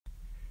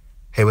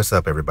Hey, what's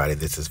up, everybody?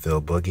 This is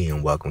Phill Boogie,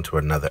 and welcome to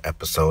another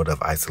episode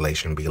of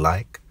Isolation Be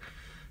Like.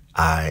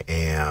 I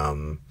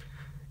am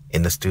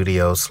in the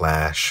studio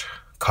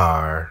 /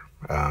 car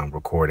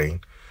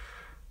recording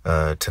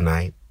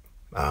tonight.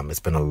 It's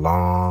been a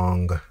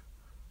long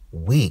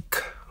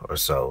week or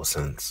so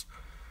since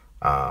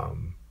I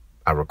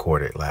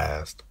recorded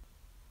last.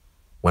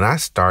 When I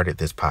started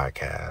this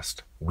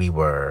podcast, we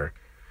were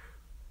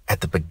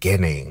at the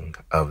beginning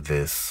of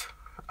this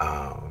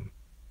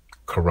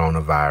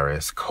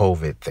coronavirus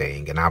COVID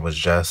thing, and I was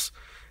just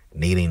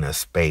needing a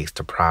space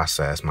to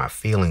process my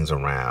feelings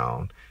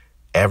around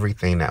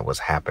everything that was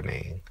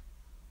happening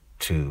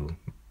to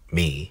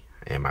me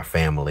and my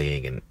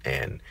family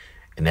and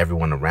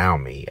everyone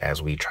around me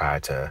as we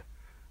tried to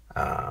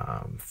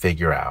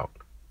figure out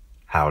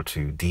how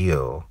to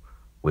deal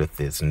with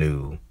this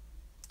new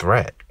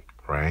threat,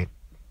 right?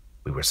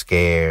 We were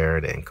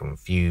scared and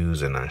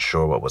confused and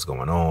unsure what was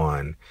going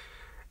on.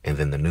 And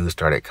then the news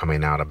started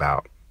coming out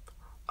about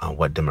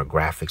what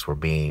demographics were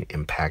being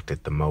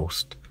impacted the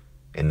most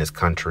in this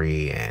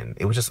country. And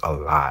it was just a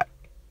lot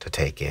to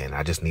take in.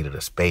 I just needed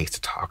a space to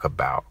talk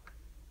about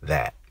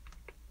that.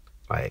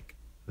 Like,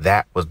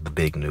 that was the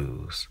big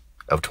news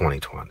of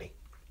 2020.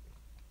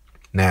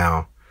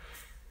 Now,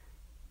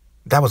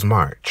 that was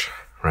March,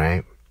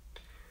 right?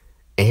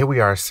 And here we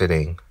are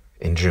sitting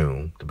in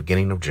June, the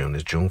beginning of June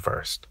is June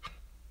 1st.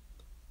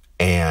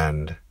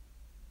 And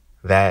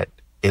that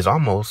is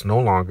almost no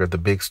longer the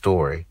big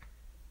story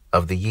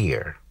of the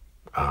year.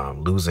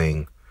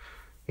 Losing,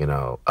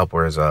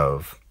 upwards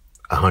of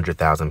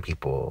 100,000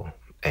 people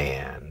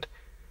and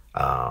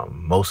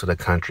most of the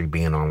country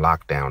being on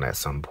lockdown at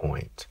some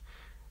point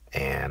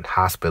and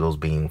hospitals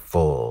being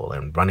full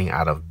and running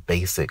out of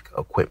basic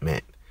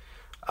equipment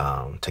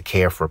to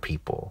care for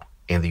people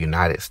in the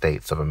United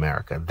States of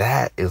America.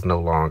 That is no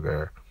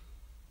longer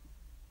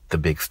the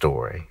big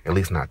story, at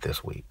least not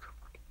this week.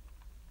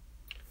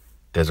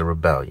 There's a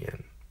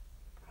rebellion,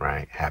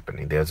 right,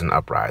 happening. There's an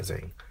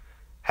uprising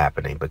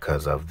happening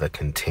because of the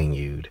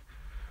continued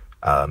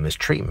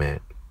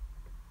mistreatment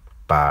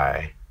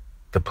by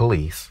the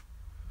police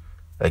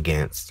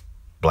against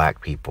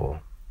Black people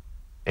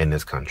in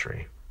this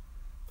country.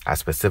 I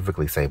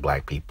specifically say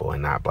Black people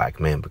and not Black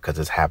men because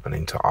it's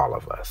happening to all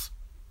of us,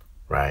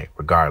 right,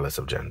 regardless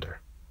of gender.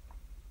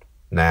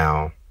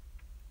 Now,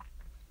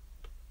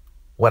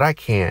 what I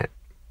can't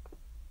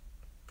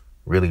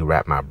really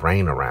wrap my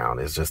brain around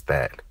is just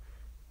that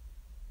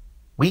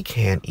we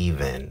can't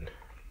even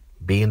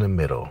be in the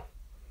middle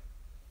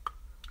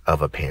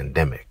of a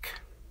pandemic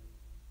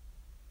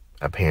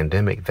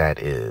that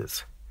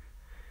is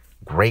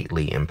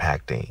greatly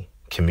impacting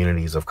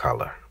communities of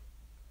color.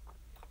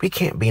 We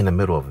can't be in the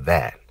middle of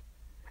that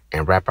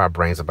and wrap our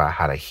brains about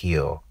how to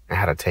heal and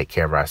how to take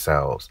care of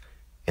ourselves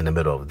in the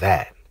middle of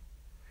that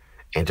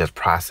and just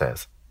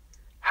process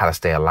how to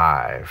stay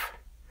alive,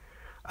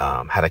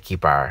 how to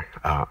keep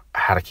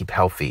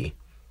healthy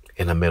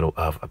in the middle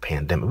of a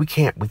pandemic. We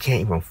can't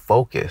even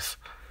focus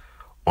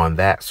on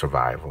that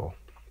survival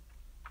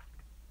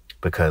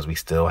because we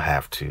still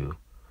have to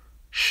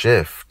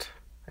shift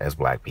as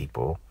Black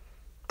people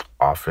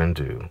often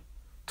do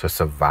to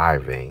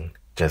surviving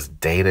just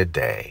day to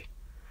day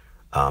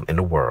in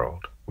a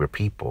world where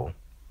people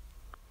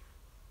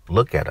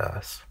look at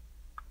us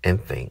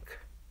and think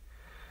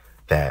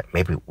that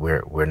maybe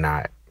we're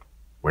not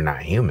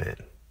human,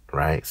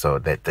 right? So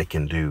that they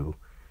can do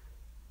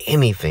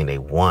anything they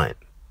want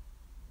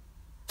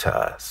to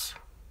us.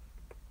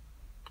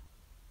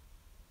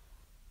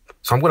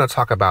 So I'm going to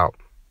talk about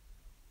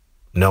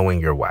knowing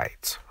your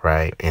whites,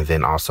 right? And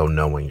then also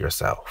knowing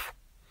yourself.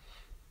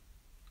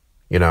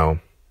 So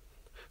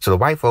the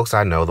white folks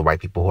I know, the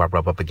white people who I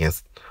rub up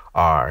against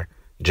are,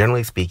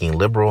 generally speaking,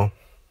 liberal.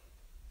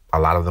 A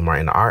lot of them are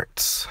in the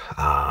arts.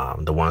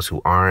 The ones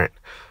who aren't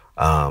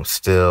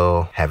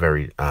still have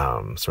very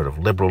sort of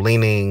liberal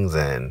leanings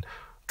and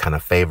kind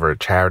of favor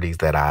charities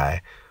that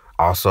I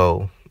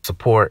also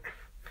support,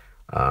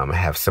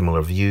 have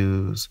similar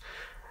views.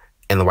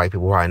 And the white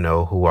people who I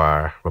know who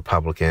are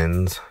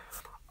Republicans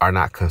are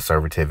not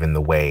conservative in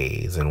the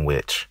ways in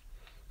which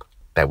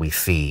that we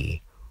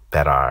see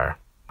that are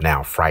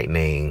now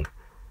frightening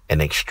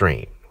and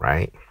extreme,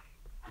 right?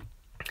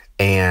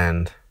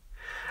 And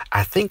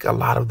I think a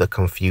lot of the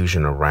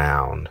confusion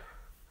around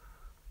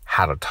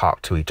how to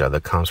talk to each other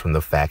comes from the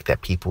fact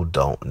that people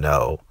don't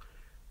know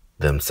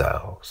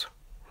themselves,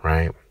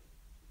 right?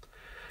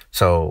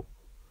 So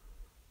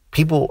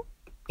people,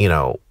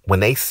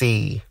 when they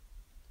see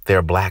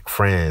their Black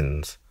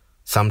friends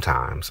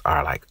sometimes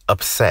are like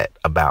upset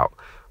about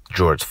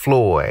George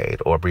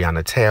Floyd or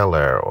Breonna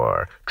Taylor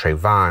or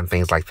Trayvon,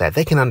 things like that.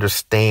 They can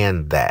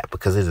understand that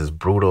because it is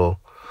brutal,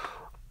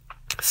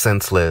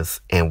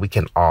 senseless, and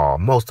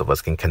most of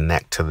us can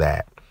connect to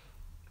that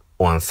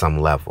on some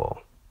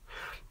level.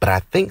 But I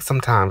think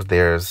sometimes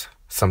there's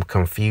some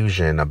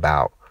confusion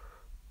about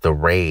the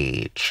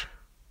rage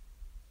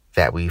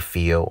that we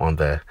feel on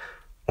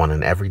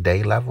an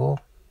everyday level,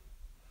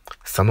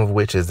 some of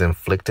which is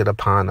inflicted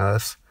upon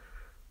us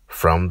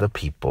from the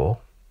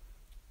people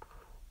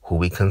who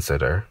we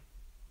consider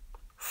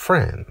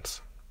friends,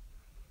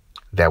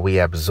 that we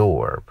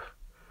absorb,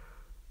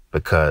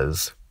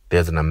 because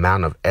there's an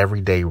amount of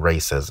everyday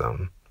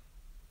racism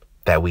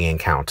that we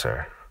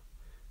encounter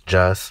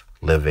just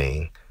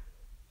living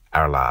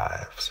our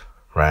lives,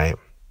 right?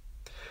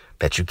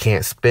 That you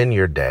can't spend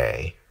your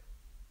day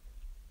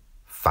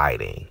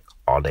fighting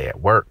all day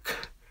at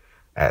work,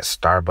 at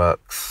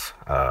Starbucks,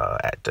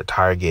 at the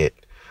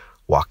Target,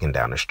 walking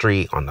down the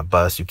street, on the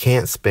bus. You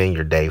can't spend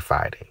your day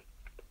fighting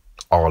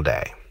all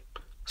day.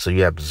 So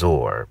you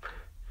absorb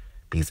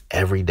these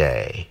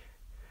everyday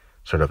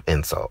sort of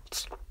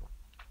insults,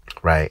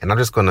 right? And I'm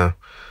just going to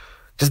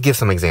just give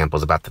some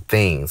examples about the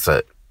things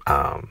that,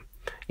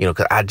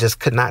 because I just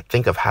could not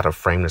think of how to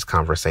frame this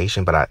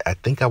conversation, but I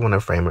think I want to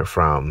frame it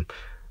from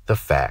the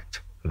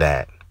fact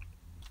that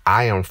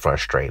I am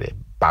frustrated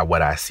by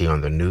what I see on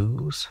the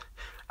news.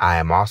 I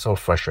am also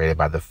frustrated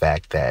by the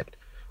fact that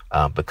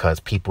because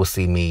people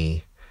see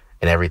me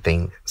and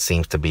everything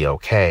seems to be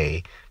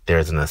okay,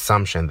 there's an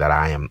assumption that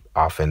I am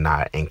often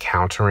not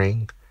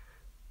encountering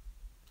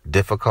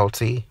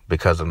difficulty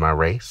because of my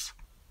race.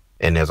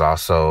 And there's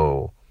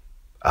also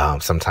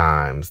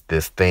sometimes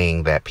this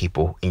thing that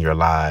people in your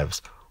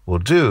lives will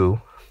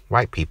do,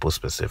 white people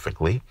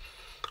specifically,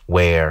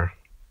 where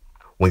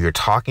when you're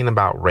talking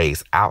about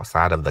race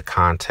outside of the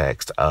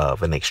context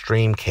of an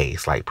extreme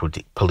case like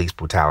police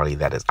brutality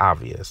that is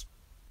obvious,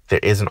 there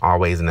isn't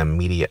always an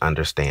immediate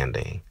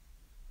understanding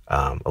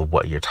of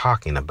what you're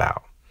talking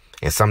about.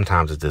 And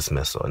sometimes it's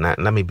dismissal. And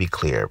let me be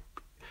clear.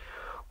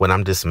 When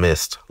I'm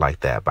dismissed like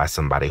that by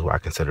somebody who I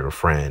consider a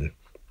friend,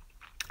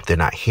 they're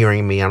not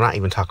hearing me. I'm not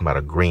even talking about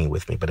agreeing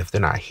with me, but if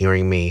they're not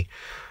hearing me,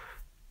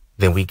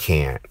 then we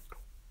can't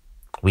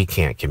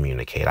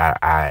communicate.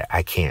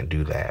 I can't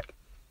do that.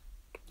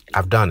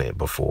 I've done it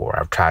before.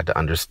 I've tried to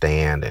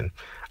understand, and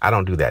I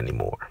don't do that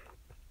anymore.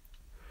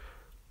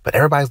 But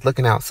everybody's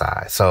looking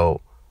outside. So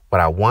what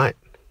I want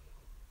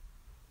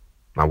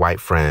my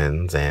white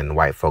friends and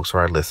white folks who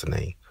are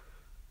listening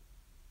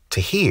to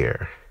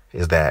hear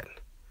is that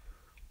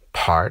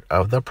part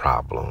of the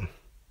problem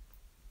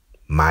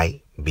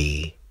might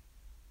be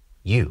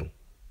you.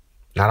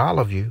 Not all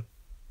of you,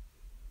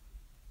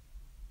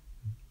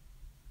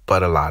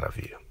 but a lot of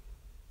you.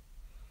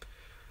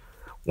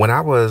 When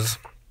I was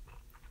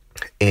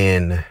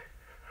in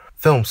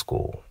film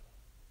school,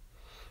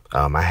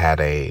 I had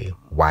a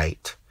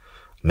white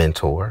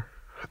mentor.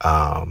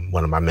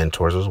 One of my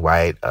mentors was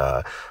white,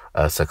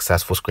 a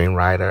successful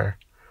screenwriter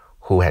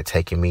who had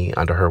taken me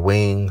under her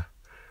wing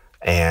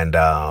and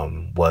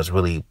was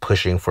really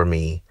pushing for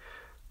me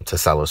to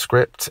sell a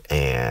script.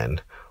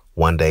 And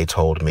one day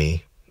told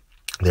me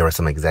there were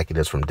some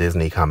executives from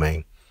Disney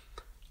coming,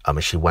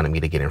 and she wanted me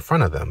to get in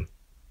front of them.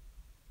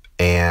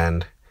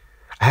 And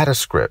I had a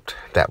script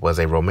that was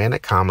a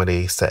romantic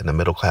comedy set in a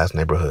middle-class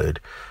neighborhood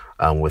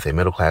with a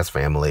middle-class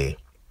family,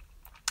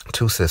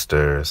 two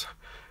sisters,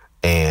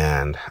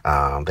 and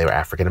they were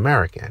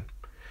African-American.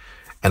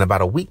 And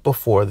about a week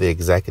before the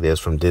executives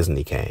from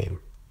Disney came,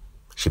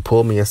 she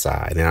pulled me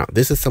aside. Now,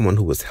 this is someone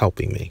who was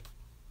helping me,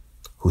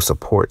 who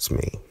supports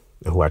me,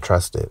 and who I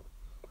trusted.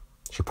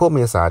 She pulled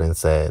me aside and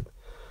said,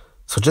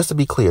 "So just to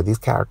be clear, these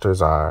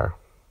characters are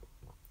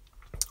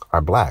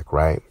black,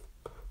 right?"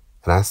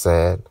 And I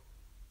said,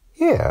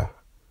 "Yeah."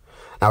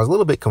 And I was a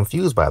little bit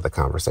confused by the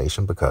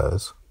conversation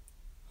because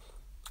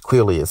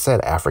clearly it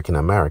said African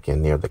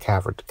American near the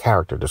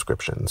character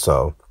description.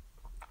 So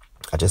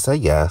I just said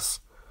yes,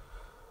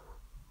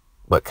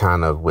 but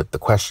kind of with the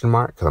question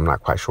mark, because I'm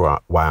not quite sure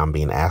why I'm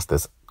being asked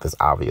this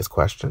obvious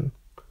question.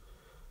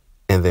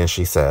 And then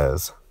she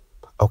says,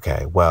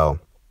 "Okay, well,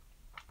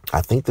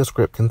 I think the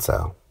script can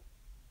sell.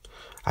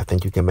 I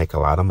think you can make a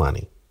lot of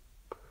money.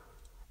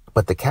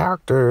 But the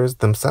characters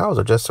themselves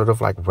are just sort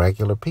of like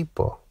regular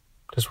people,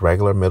 just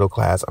regular middle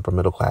class, upper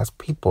middle class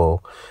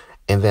people.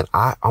 And then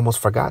I almost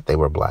forgot they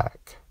were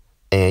black.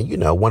 And,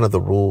 one of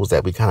the rules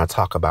that we kind of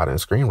talk about in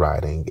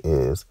screenwriting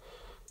is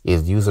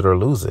use it or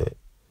lose it.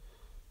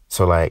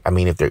 So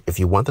if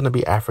you want them to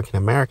be African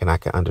American, I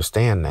can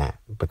understand that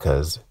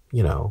because,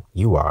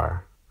 you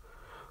are.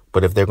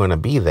 But if they're going to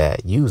be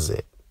that, use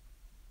it."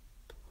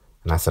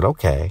 And I said,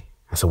 "Okay."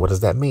 I said, "What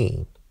does that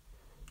mean?"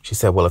 She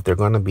said, "Well, if they're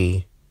going to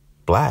be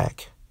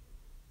black,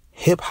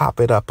 hip hop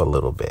it up a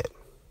little bit."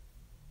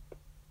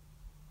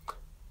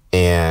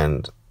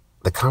 And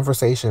the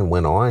conversation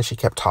went on. She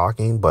kept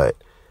talking, but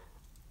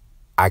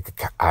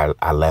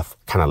I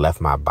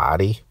left my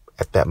body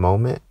at that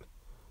moment.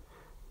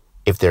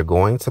 If they're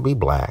going to be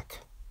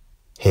black,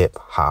 hip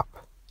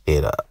hop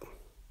it up.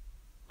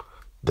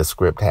 The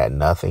script had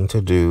nothing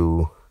to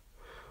do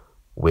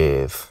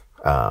with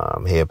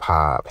hip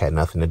hop, had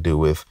nothing to do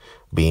with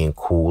being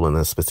cool in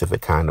a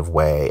specific kind of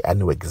way. I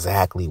knew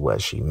exactly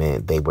what she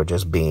meant. They were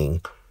just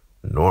being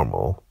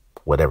normal,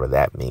 whatever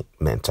that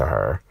meant to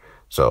her.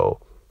 So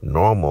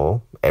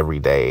normal,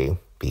 everyday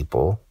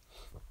people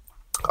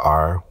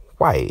are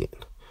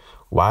white.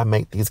 Why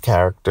make these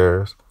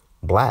characters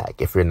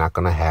black if you're not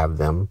going to have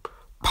them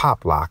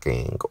pop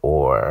locking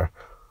or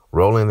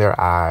rolling their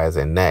eyes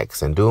and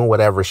necks and doing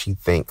whatever she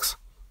thinks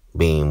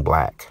being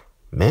black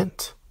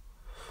meant.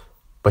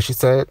 But she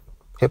said,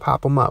 hip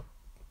hop them up.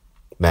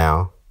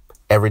 Now,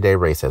 everyday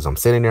racism.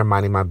 Sitting there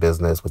minding my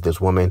business with this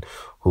woman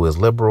who is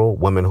liberal,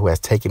 woman who has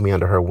taken me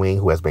under her wing,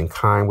 who has been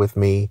kind with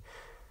me.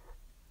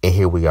 And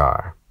here we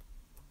are.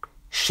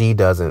 She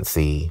doesn't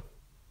see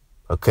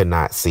or could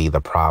not see the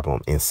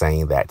problem in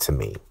saying that to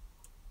me.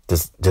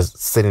 Just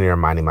sitting there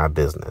minding my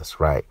business,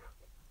 right?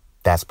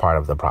 That's part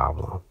of the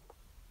problem.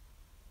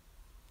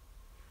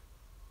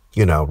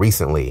 You know,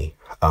 recently,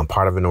 I'm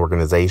part of an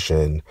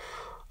organization,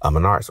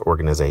 an arts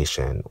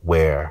organization,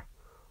 where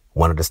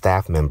one of the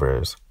staff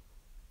members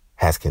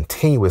has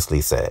continuously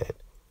said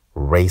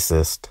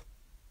racist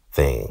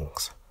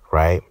things,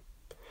 right?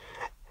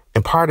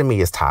 And part of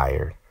me is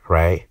tired,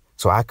 right?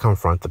 So I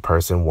confront the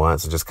person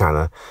once and just kind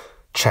of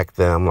check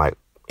them, like,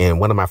 and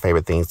one of my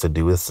favorite things to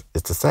do is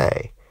to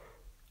say,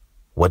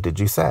 what did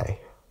you say?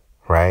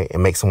 Right?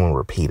 And make someone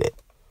repeat it.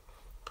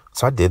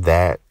 So I did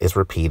that. It's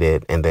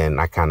repeated. And then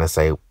I kind of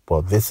say,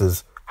 well, this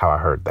is how I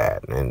heard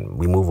that. And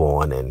we move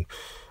on. And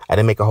I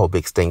didn't make a whole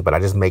big stink, but I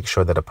just make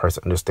sure that a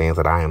person understands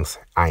that I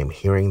am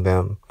hearing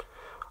them.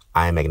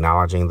 I am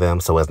acknowledging them.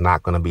 So it's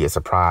not going to be a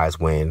surprise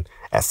when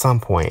at some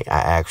point I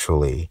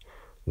actually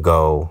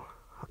go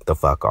the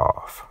fuck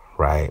off.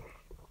 Right?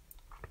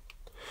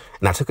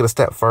 And I took it a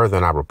step further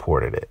and I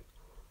reported it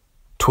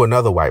to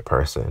another white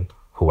person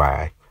who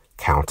I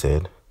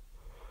counted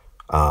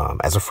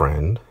as a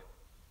friend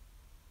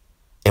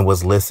and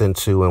was listened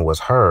to and was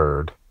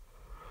heard.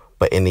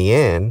 But in the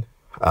end,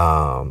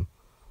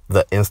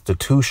 the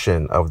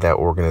institution of that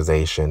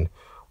organization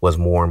was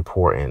more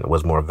important,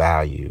 was more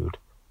valued,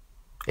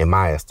 in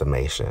my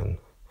estimation,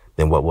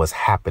 than what was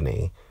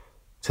happening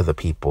to the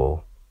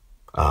people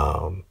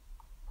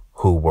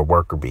who were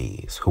worker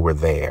bees, who were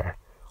there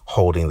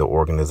holding the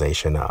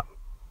organization up,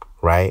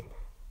 right?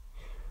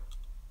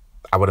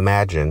 I would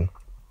imagine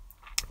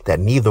that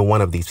neither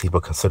one of these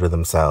people consider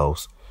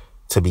themselves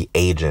to be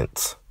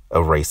agents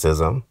of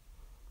racism.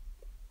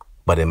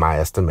 But in my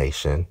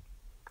estimation,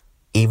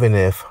 even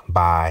if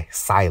by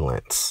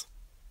silence,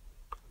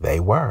 they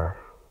were.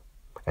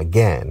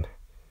 Again,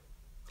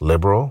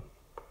 liberal,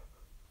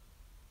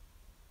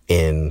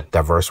 in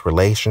diverse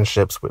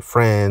relationships with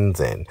friends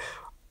and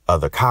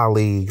other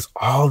colleagues,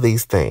 all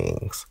these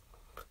things,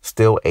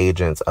 still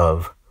agents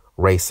of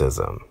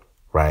racism,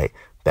 right?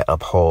 That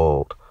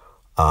uphold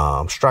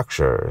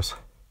structures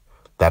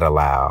that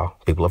allow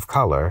people of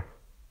color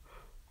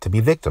to be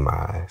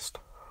victimized,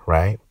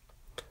 right?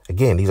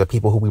 Again, these are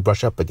people who we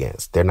brush up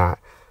against. They're not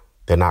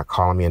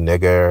calling me a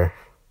nigger.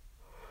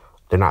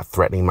 They're not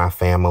threatening my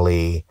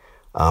family.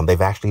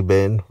 They've actually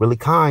been really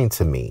kind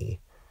to me,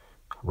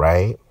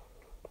 right?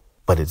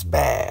 But it's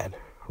bad,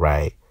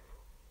 right?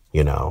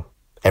 You know,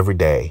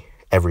 everyday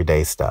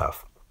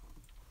stuff.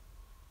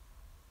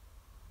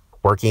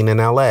 Working in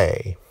LA,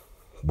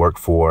 worked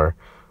for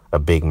a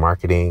big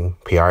marketing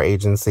PR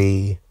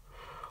agency.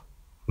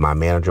 My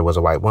manager was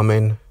a white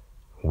woman.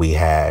 We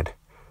had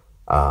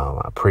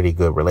a pretty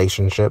good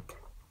relationship,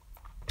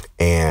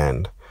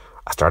 and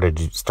I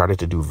started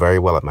to do very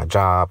well at my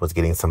job. Was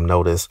getting some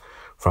notice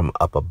from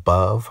up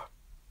above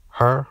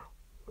her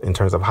in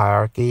terms of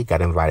hierarchy.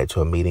 Got invited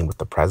to a meeting with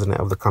the president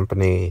of the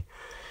company,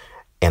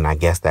 and I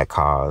guess that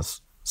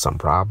caused some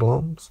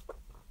problems.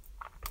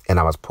 And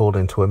I was pulled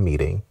into a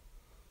meeting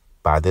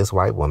by this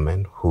white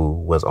woman who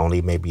was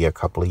only maybe a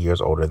couple of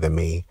years older than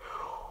me,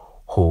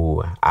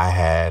 who I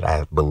had,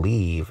 I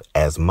believe,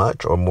 as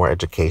much or more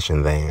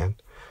education than,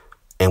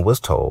 and was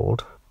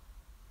told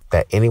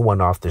that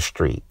anyone off the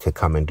street could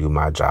come and do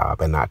my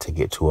job and not to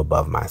get too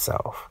above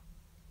myself.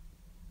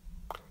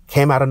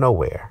 Came out of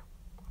nowhere.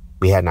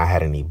 We had not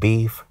had any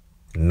beef,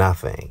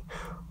 nothing.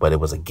 But it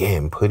was,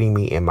 again, putting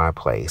me in my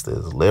place.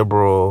 This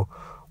liberal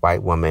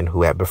white woman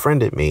who had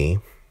befriended me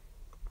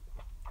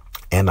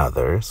and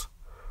others,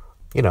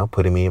 you know,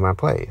 putting me in my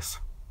place.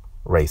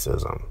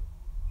 Racism.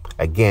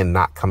 Again,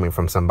 not coming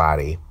from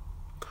somebody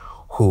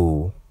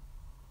who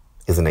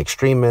is an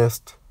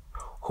extremist,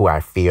 who I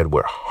feared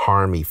would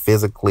harm me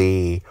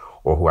physically,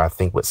 or who I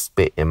think would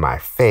spit in my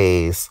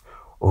face,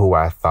 or who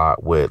I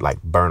thought would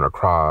like burn a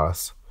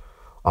cross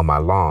on my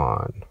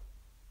lawn,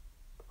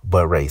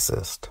 but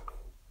racist.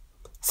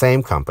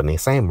 Same company,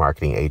 same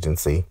marketing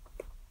agency,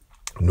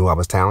 knew I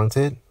was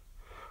talented.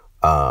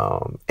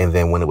 And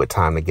then when it was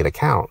time to get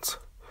accounts,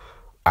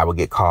 I would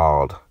get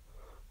called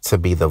to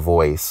be the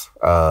voice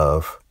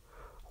of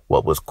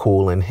what was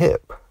cool and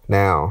hip.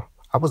 Now,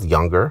 I was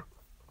younger.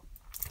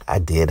 I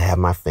did have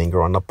my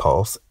finger on the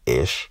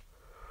pulse-ish,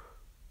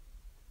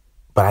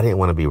 but I didn't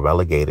want to be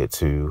relegated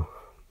to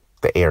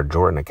the Air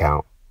Jordan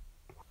account.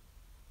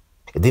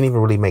 It didn't even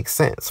really make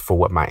sense for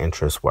what my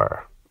interests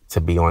were, to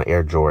be on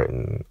Air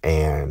Jordan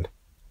and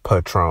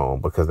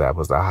Patron, because that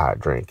was the hot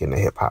drink in the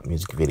hip hop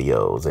music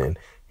videos, and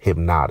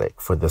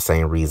Hypnotic for the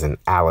same reason,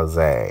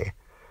 Alizé,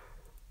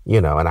 you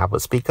know, and I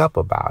would speak up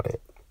about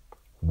it.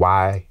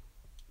 Why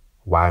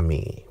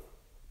me?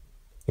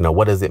 You know,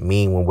 what does it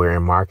mean when we're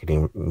in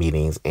marketing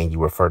meetings and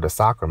you refer to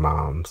soccer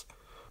moms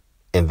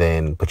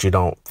but you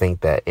don't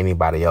think that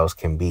anybody else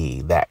can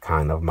be that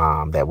kind of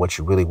mom, that what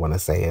you really want to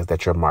say is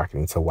that you're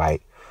marketing to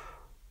white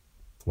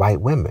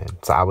women.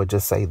 So I would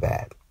just say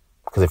that,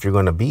 because if you're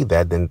going to be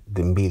that,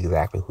 then be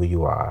exactly who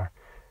you are.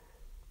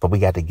 But we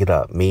got to get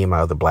up. Me and my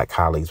other black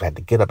colleagues had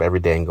to get up every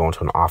day and go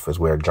into an office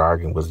where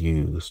jargon was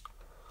used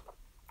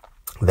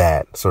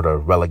that sort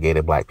of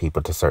relegated black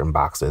people to certain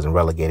boxes and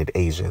relegated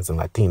Asians and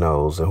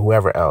Latinos and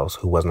whoever else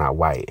who was not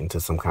white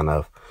into some kind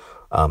of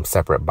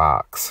separate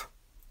box.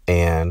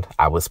 And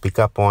I would speak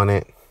up on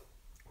it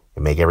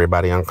and make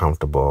everybody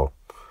uncomfortable.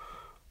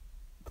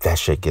 But that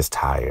shit gets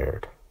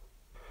tired.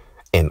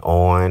 And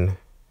on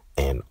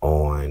and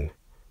on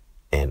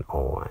and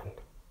on.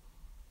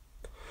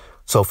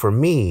 So for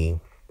me,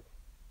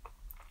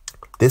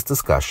 this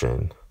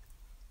discussion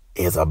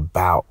is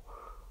about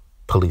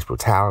police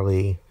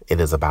brutality. It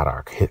is about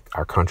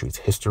our country's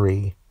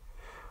history.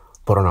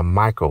 But on a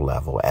micro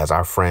level, as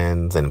our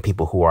friends and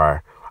people who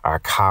are our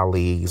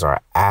colleagues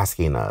are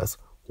asking us,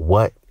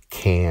 what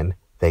can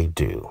they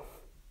do?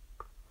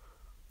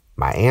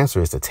 My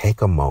answer is to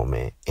take a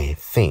moment and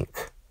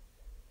think.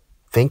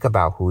 Think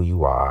about who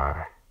you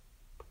are.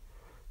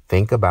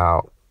 Think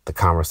about the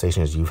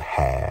conversations you've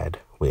had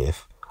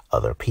with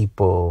other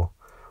people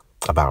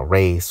about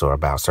race or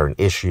about certain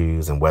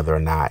issues and whether or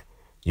not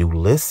you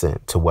listen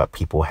to what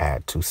people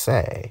had to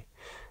say.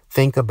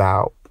 Think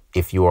about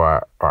if you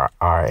are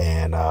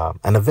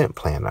an event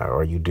planner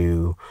or you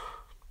do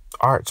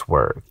arts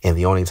work, and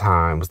the only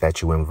times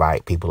that you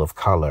invite people of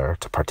color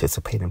to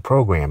participate in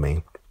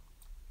programming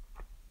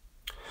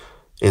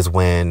is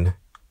when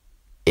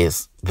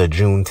it's the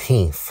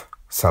Juneteenth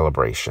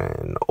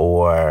celebration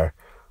or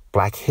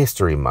Black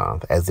History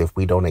Month, as if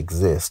we don't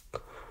exist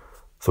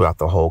throughout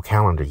the whole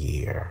calendar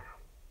year.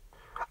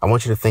 I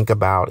want you to think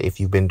about if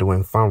you've been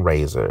doing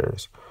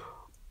fundraisers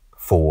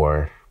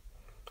for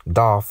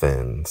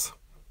dolphins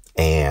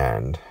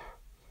and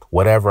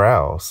whatever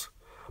else,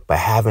 but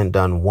haven't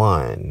done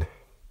one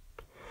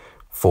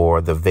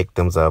for the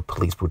victims of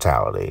police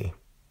brutality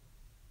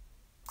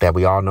that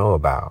we all know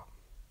about.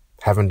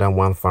 Haven't done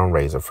one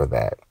fundraiser for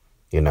that,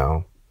 you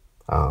know.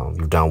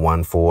 You've done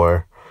one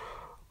for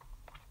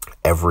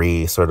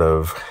every sort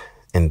of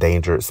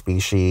endangered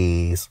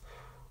species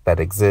that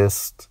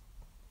exists.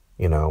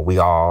 You know, we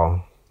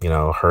all,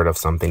 heard of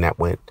something that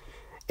went,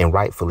 and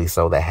rightfully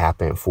so, that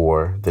happened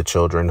for the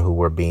children who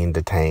were being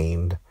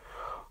detained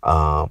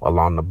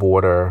along the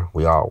border.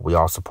 We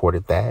all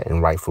supported that,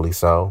 and rightfully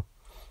so,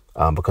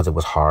 because it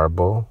was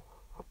horrible.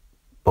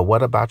 But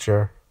what about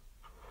your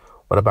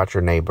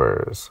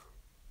neighbors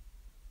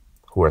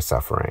who are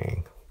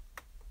suffering,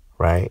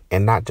 right?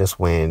 And not just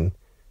when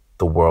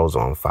the world's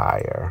on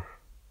fire,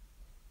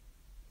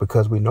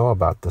 because we know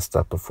about this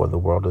stuff before the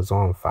world is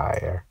on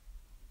fire.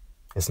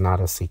 It's not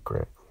a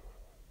secret.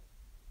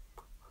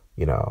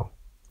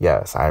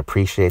 Yes, I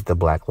appreciate the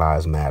Black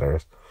Lives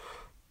Matter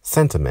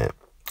sentiment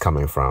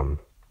coming from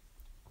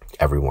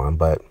everyone,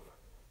 but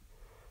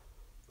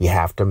you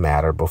have to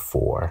matter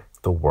before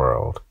the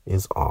world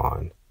is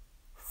on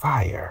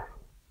fire.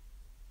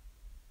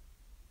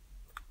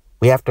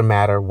 We have to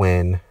matter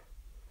when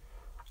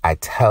I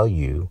tell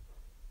you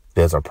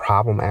there's a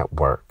problem at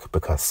work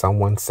because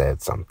someone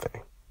said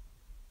something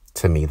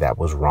to me that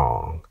was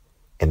wrong,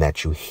 and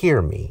that you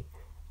hear me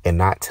and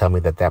not tell me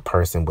that that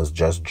person was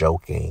just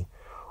joking,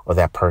 or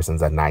that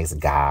person's a nice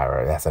guy,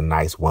 or that's a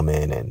nice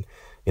woman, and,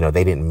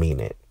 they didn't mean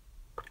it.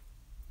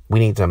 We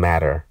need to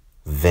matter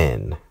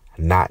then,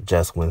 not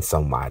just when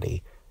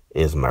somebody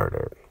is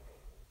murdered.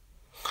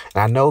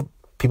 And I know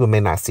people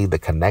may not see the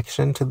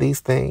connection to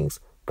these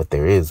things, but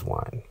there is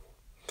one.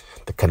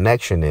 The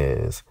connection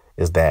is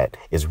that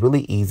it's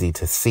really easy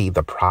to see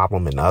the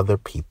problem in other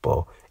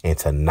people and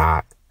to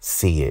not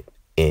see it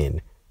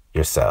in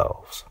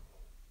yourselves.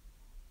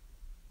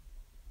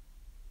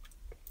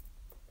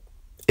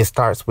 It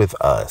starts with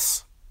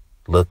us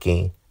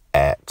looking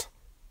at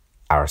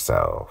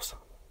ourselves.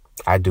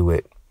 I do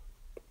it.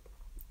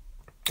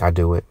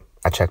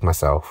 I check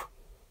myself.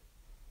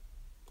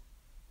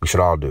 We should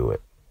all do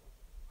it,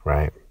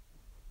 right?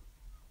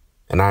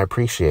 And I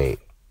appreciate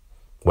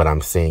what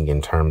I'm seeing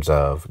in terms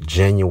of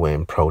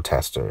genuine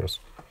protesters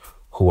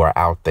who are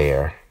out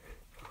there,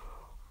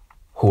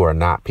 who are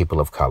not people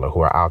of color,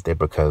 who are out there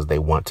because they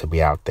want to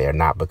be out there,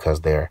 not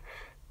because they're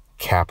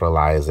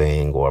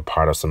capitalizing or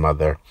part of some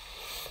other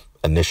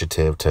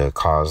initiative to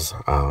cause,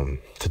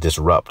 to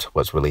disrupt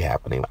what's really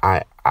happening.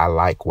 I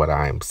like what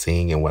I'm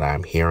seeing and what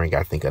I'm hearing.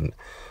 I think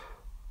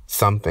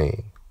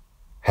something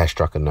has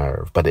struck a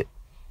nerve, but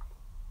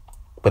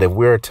if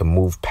we're to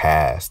move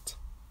past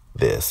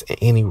this in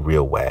any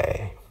real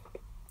way,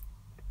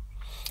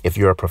 if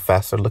you're a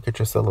professor, look at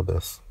your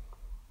syllabus.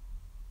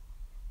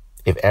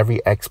 If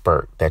every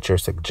expert that you're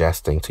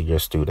suggesting to your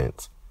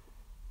students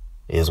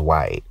is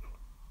white,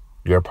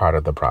 you're part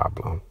of the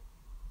problem.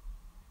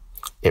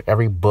 If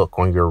every book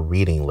on your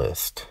reading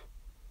list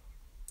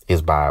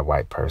is by a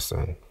white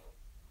person,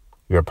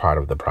 you're part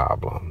of the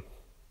problem.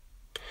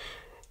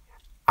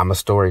 I'm a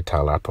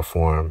storyteller. I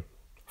perform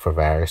for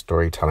various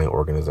storytelling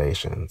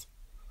organizations.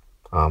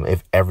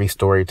 If every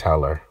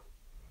storyteller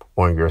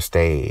on your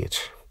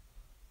stage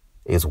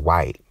is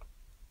white,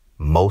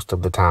 most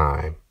of the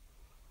time,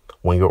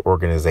 when your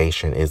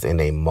organization is in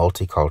a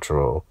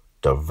multicultural,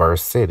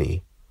 diverse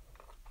city,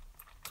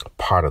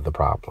 part of the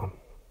problem.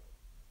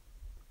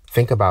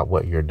 Think about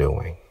what you're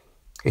doing.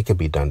 It could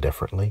be done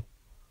differently.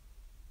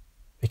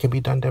 It can be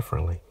done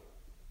differently.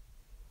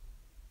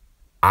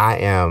 I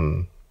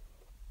am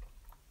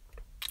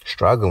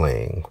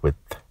struggling with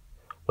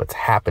what's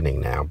happening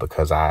now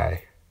because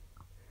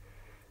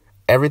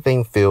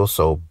everything feels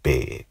so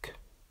big.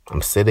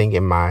 I'm sitting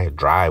in my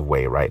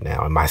driveway right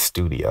now in my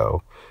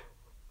studio,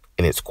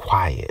 and it's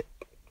quiet.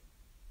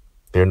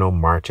 There are no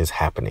marches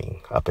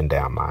happening up and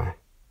down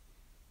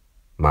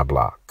my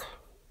block.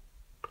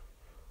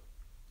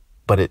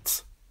 But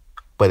it's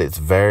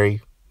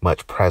very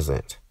much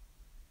present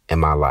in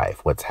my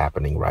life, what's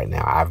happening right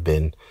now. I've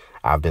been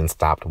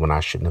stopped when I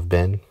shouldn't have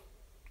been.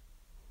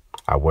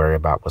 I worry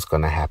about what's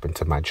going to happen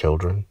to my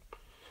children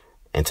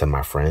and to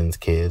my friends'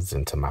 kids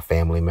and to my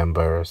family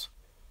members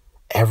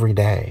every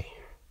day.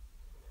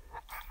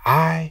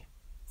 I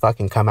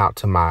fucking come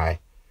out of my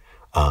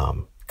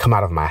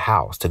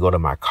house to go to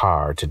my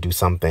car to do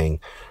something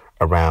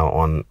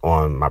around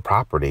on my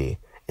property.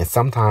 And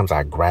sometimes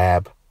I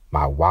grab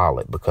my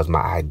wallet because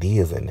my ID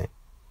is in it,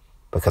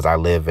 because I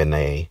live in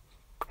a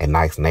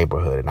nice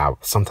neighborhood. And I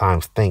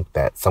sometimes think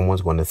that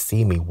someone's going to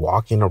see me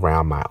walking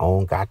around my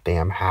own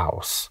goddamn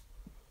house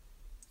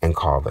and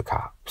call the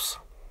cops.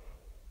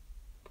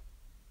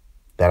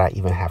 That I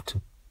even have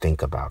to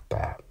think about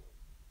that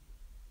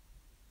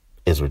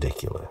is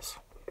ridiculous.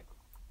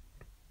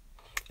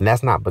 And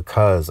that's not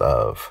because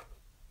of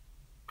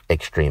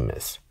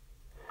extremists.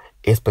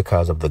 It's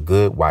because of the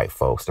good white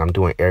folks, and I'm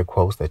doing air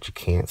quotes that you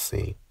can't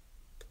see,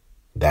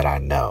 that I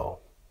know,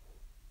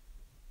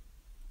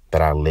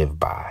 that I live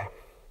by,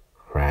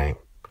 right?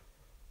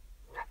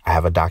 I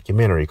have a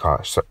documentary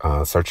called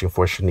Searching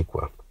for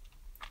Shaniqua.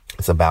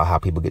 It's about how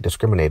people get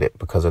discriminated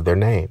because of their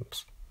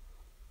names,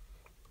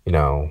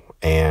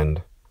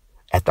 and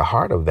at the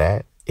heart of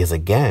that is,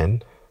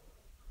 again,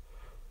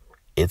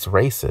 it's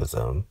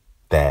racism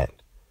that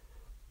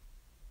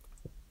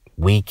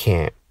we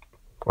can't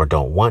or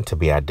don't want to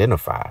be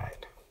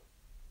identified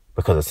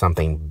because of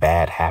something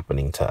bad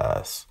happening to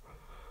us,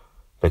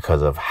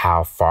 because of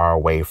how far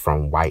away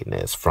from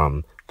whiteness,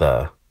 from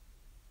the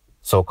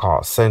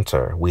so-called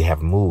center we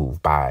have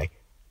moved by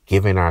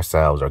giving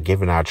ourselves or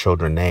giving our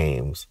children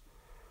names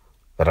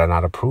that are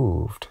not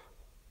approved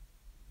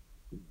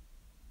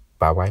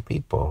by white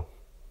people.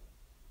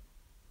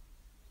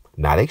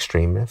 Not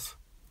extremists,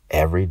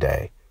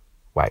 everyday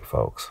white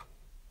folks.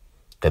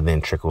 That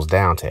then trickles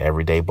down to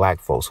everyday black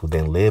folks who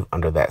then live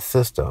under that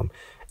system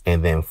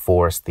and then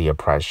force the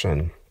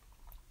oppression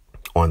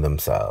on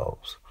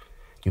themselves.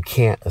 You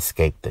can't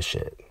escape the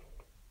shit.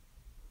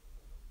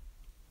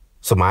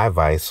 So my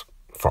advice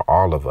for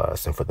all of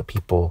us and for the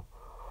people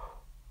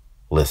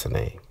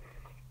listening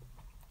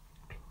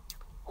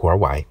who are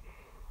white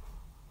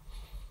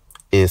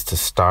is to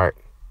start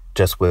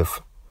just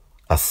with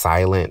a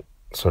silent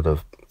sort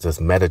of just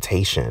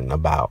meditation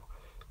about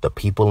the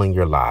people in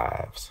your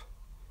lives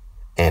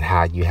and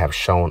how you have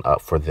shown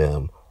up for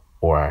them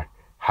or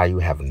how you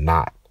have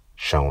not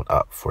shown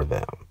up for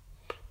them,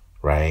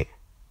 right?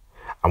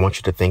 I want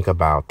you to think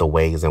about the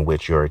ways in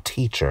which you're a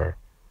teacher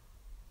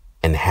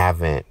and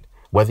haven't,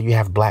 whether you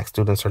have black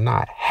students or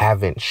not,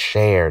 haven't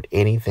shared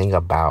anything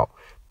about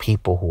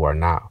people who are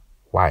not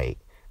white,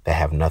 that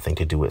have nothing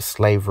to do with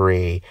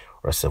slavery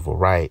or civil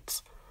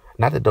rights.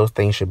 Not that those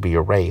things should be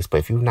erased, but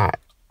if you've not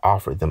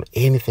offered them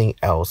anything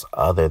else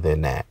other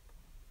than that,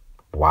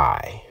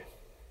 why?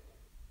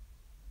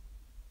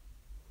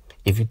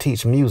 If you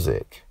teach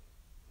music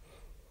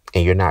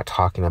and you're not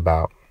talking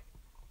about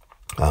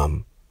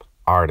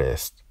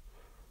artists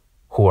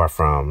who are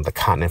from the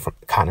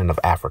continent of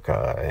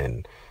Africa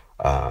and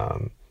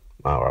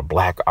or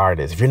black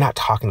artists, if you're not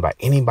talking about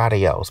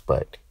anybody else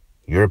but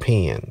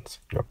Europeans,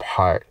 you're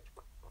part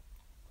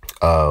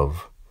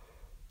of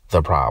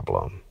the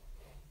problem.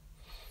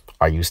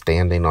 Are you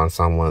standing on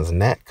someone's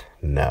neck?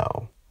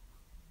 No.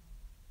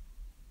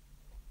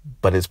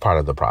 But it's part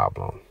of the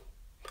problem.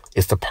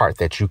 It's the part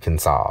that you can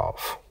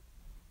solve.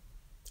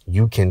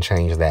 You can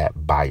change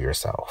that by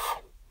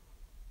yourself.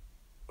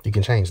 You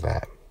can change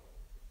that.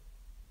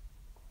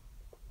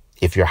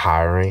 If you're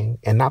hiring,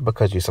 and not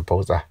because you're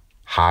supposed to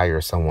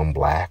hire someone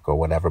black or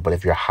whatever, but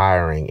if you're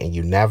hiring and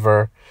you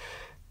never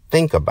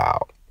think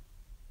about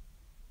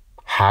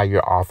how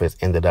your office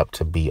ended up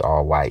to be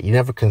all white, you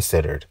never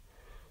considered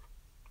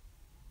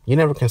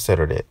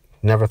it,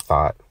 never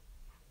thought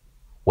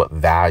what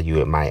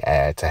value it might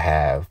add to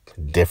have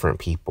different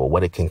people,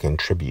 what it can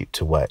contribute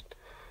to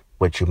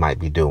what you might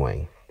be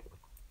doing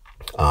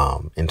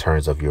in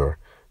terms of your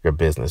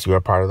business. You're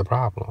a part of the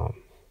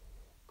problem.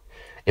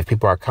 If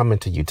people are coming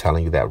to you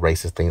telling you that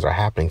racist things are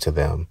happening to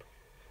them,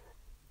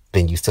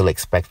 then you still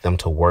expect them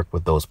to work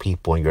with those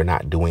people and you're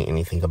not doing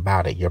anything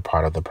about it. You're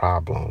part of the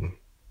problem.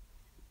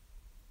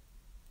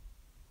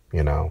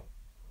 I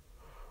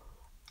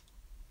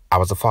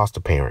was a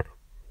foster parent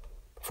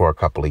for a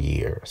couple of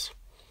years.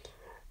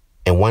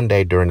 And one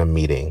day during a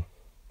meeting,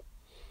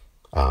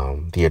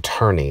 the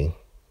attorney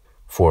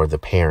for the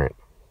parent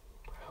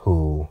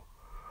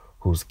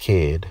whose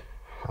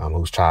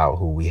child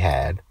who we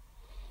had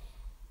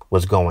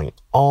was going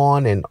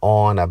on and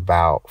on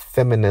about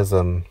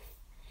feminism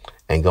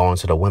and going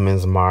to the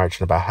Women's March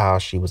and about how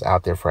she was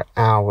out there for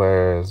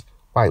hours,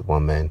 white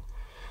woman,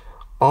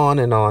 on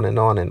and on and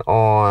on and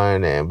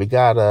on, and we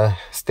gotta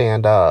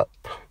stand up,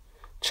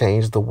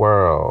 change the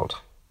world.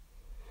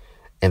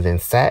 And then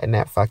sat in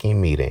that fucking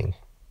meeting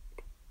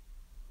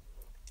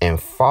and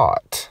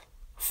fought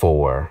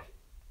for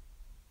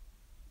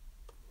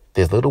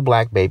this little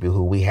black baby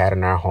who we had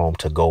in our home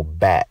to go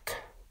back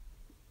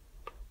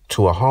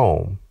to a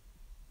home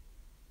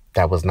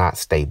that was not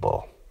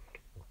stable.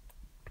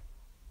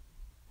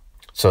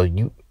 So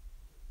you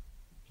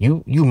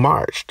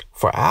marched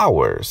for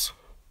hours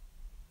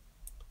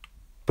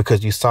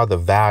because you saw the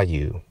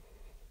value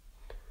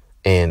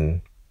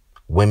in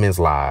women's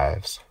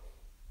lives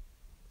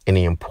and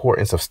the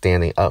importance of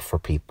standing up for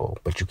people.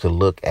 But you could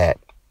look at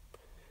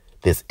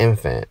this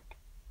infant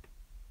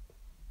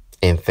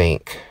and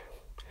think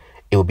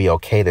it would be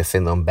okay to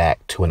send them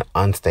back to an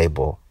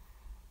unstable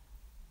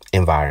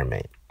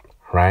environment,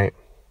 right?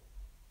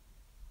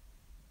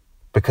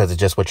 Because it's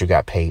just what you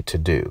got paid to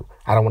do.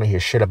 I don't want to hear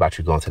shit about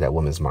you going to that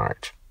women's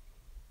march.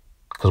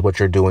 Because what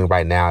you're doing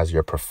right now as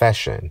your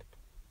profession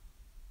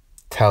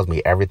tells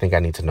me everything I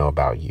need to know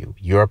about you.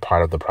 You're a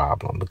part of the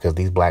problem because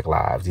these black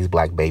lives, these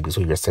black babies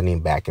who you're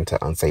sending back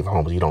into unsafe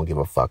homes you don't give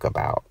a fuck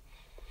about.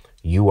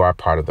 You are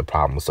part of the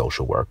problem,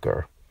 social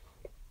worker.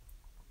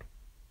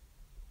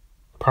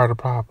 Part of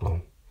the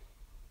problem.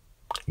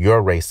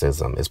 Your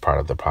racism is part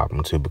of the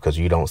problem too, because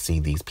you don't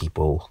see these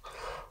people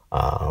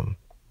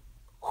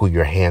who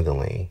you're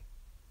handling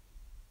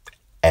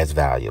as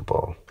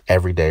valuable.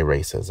 Everyday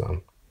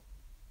racism.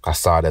 I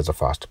saw it as a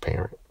foster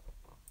parent.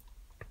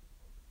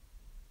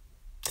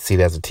 See it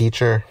as a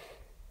teacher.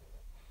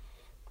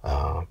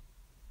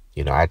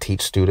 I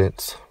teach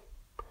students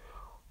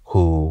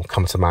who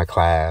come to my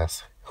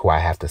class, who I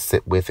have to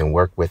sit with and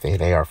work with, and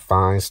they are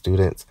fine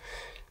students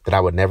that I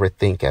would never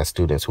think as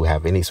students who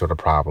have any sort of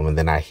problem. And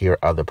then I hear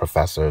other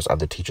professors,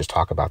 other teachers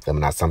talk about them,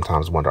 and I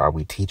sometimes wonder, are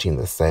we teaching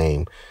the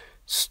same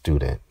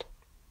student?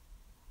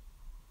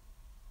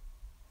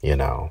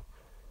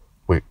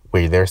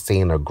 Where they're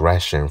seeing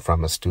aggression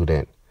from a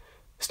student.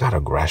 It's not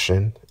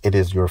aggression. It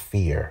is your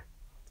fear.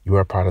 You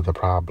are part of the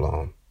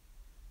problem.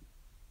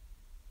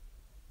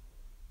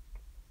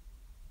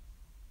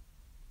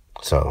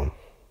 So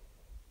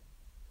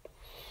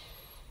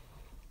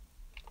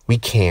we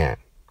can't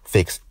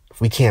fix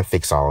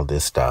all of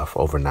this stuff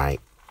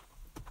overnight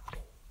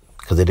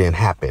because it didn't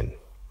happen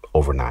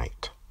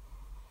overnight.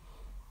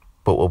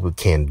 But what we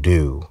can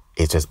do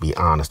is just be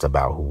honest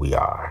about who we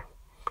are.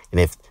 And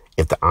if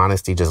the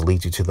honesty just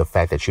leads you to the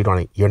fact that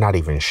you're not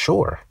even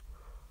sure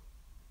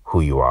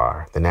who you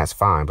are, then that's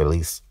fine. But at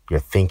least you're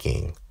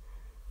thinking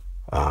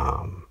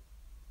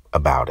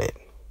about it.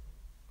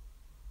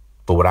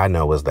 But what I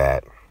know is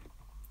that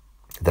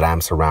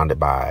I'm surrounded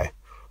by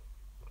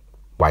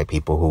white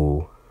people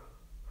who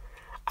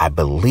I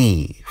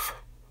believe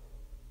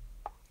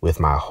with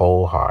my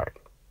whole heart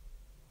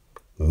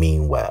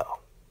mean well.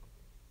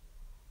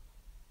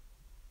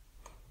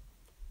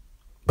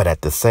 But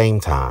at the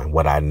same time,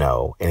 what I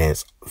know, and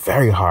it's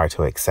very hard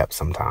to accept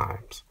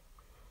sometimes,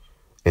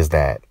 is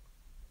that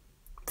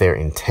their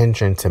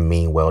intention to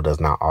mean well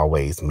does not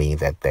always mean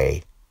that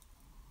they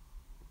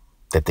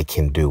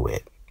can do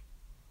it.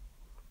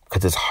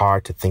 Because it's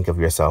hard to think of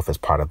yourself as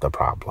part of the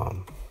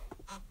problem.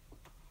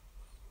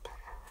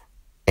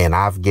 And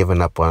I've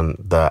given up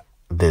on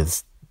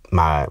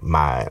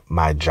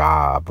my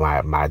job,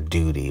 my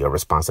duty or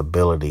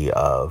responsibility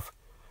of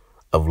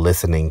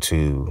listening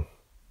to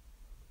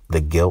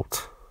the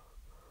guilt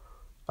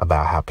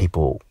about how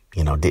people,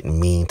 didn't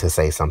mean to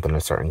say something a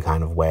certain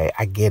kind of way.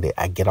 I get it.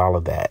 I get all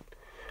of that.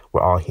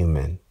 We're all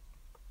human.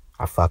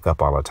 I fuck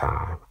up all the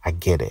time. I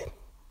get it.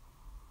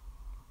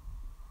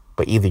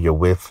 But either you're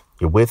with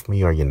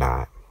me or you're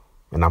not.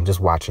 And I'm just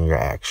watching your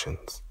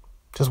actions.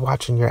 Just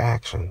watching your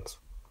actions.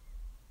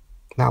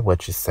 Not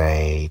what you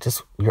say,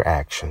 just your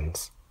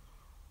actions.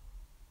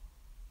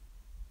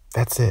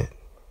 That's it.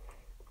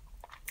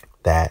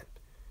 That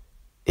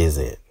is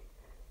it.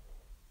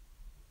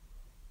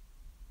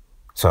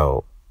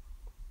 So,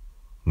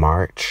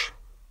 march,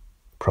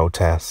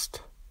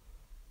 protest,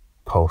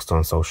 post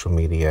on social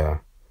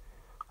media,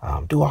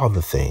 do all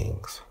the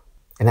things.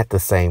 And at the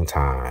same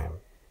time,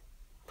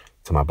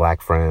 to my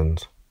black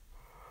friends,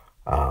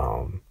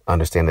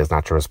 understand it's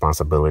not your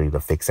responsibility to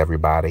fix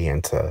everybody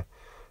and to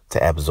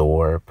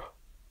absorb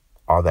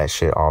all that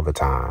shit all the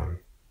time.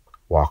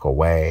 Walk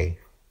away.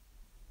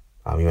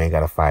 You ain't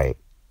got to fight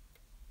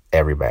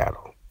every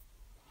battle,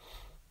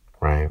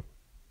 right?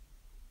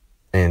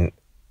 And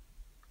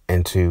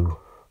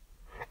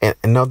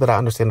know that I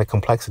understand the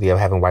complexity of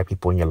having white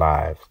people in your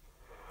lives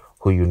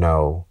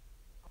who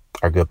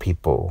are good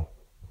people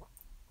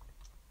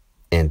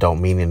and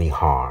don't mean any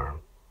harm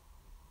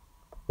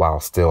while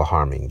still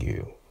harming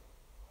you,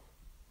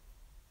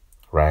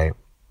 right?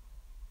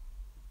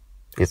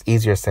 It's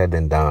easier said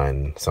than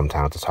done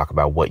sometimes to talk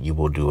about what you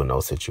will do in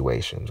those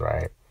situations,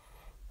 right?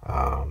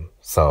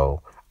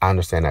 So I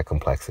understand that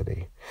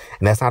complexity,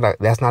 and that's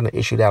not an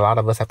issue that a lot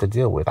of us have to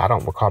deal with. I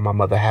don't recall my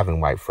mother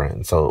having white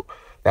friends, so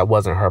that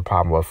wasn't her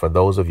problem. But for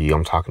those of you,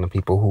 I'm talking to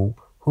people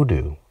who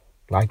do,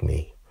 like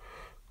me.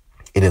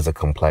 It is a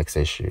complex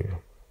issue,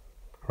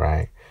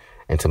 right?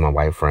 And to my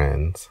white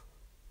friends,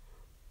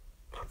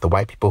 the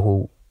white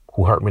people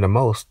who hurt me the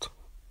most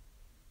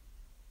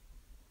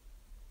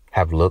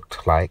have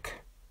looked like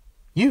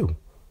you.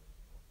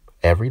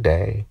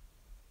 Everyday,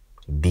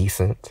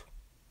 decent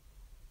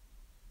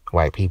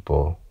white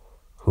people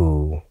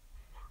who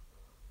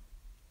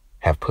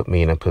have put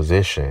me in a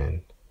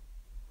position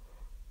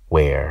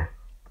where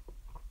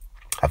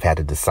I've had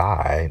to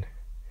decide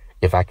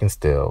if I can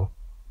still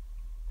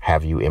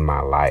have you in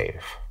my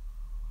life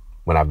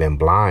when I've been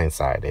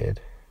blindsided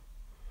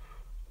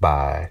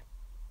by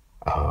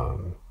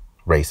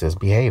racist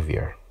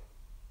behavior.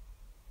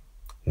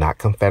 Not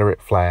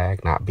Confederate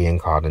flag, not being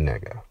called a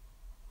nigga.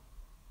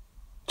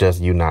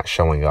 Just you not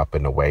showing up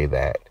in a way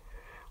that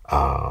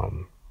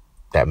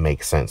that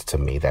makes sense to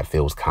me, that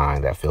feels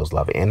kind, that feels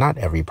loving. And not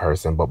every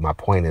person, but my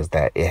point is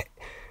that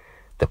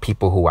the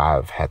people who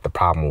I've had the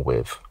problem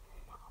with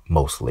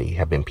mostly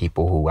have been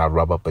people who I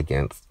rub up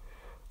against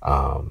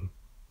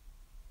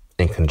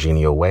in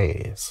congenial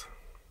ways.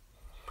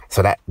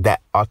 So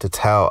that ought to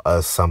tell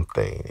us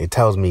something. It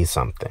tells me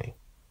something,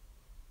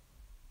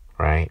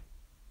 right?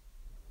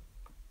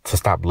 To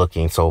stop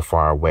looking so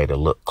far away, to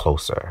look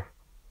closer.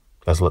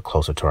 Let's look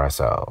closer to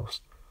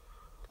ourselves.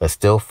 Let's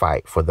still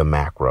fight for the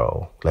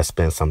macro. Let's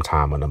spend some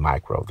time on the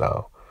micro,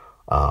 though.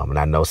 And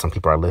I know some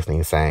people are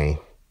listening saying,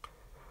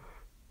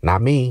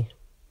 not me.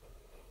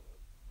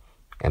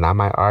 And I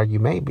might argue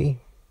maybe.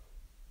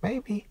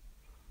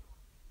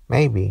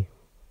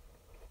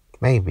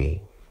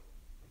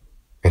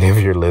 And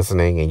if you're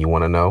listening and you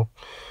want to know,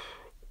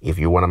 if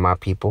you're one of my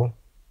people,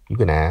 you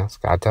can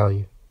ask. I tell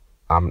you,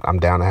 I'm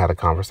down to have a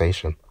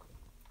conversation.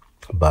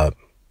 But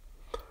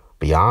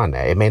beyond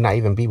that, it may not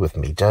even be with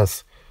me.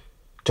 Just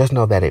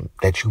know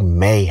that you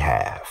may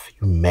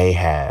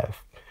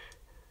have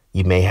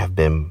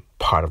been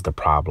part of the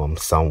problem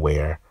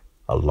somewhere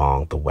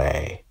along the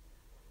way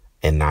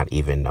and not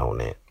even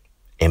known it.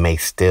 It may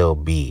still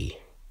be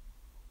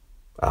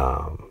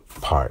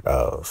part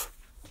of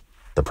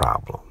the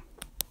problem.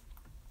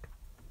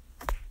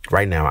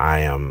 Right now, I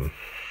am.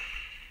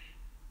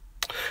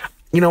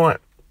 You know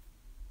what?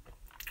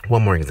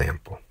 One more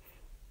example,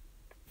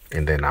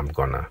 and then I'm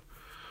gonna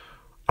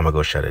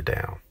go shut it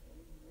down.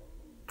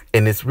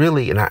 And it's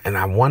really, and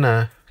I want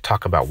to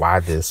talk about why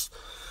this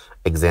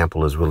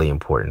example is really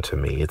important to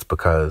me. It's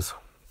because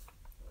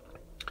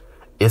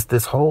it's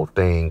this whole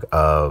thing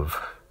of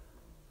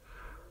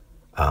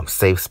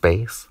safe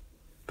space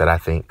that I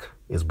think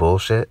is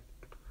bullshit,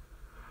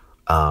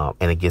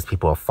 and it gives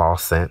people a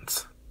false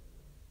sense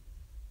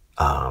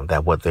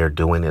that what they're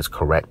doing is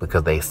correct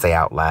because they say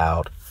out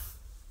loud,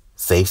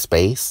 safe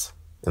space.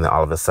 And then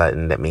all of a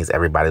sudden that means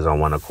everybody's on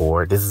one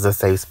accord. This is a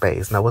safe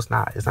space. No, it's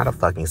not. It's not a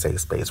fucking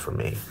safe space for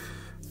me.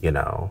 You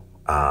know,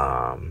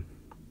 I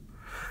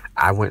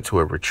went to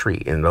a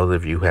retreat, and those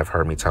of you who have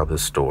heard me tell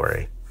this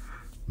story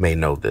may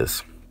know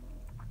this.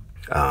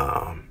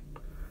 But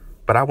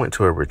I went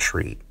to a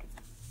retreat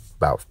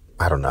about,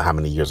 I don't know how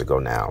many years ago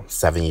now,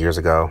 7 years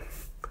ago.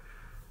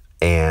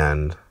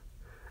 And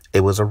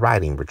it was a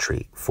writing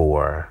retreat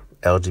for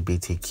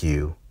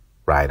LGBTQ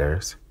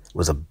writers. It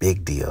was a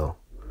big deal.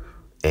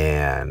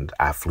 And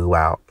I flew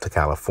out to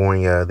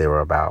California. There were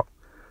about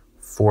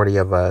 40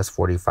 of us,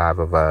 45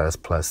 of us,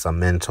 plus some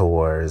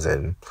mentors.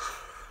 And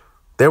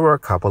there were a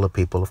couple of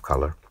people of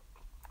color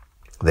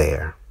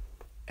there.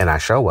 And I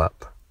show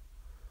up.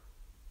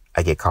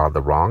 I get called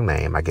the wrong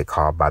name. I get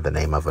called by the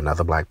name of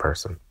another black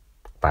person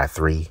by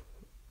three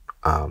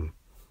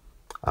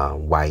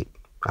white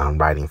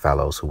writing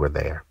fellows who were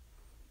there.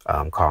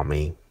 Called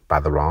me by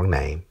the wrong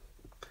name.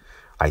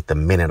 Like the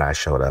minute I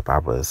showed up, I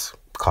was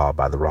called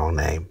by the wrong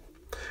name.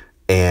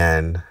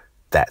 And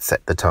that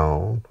set the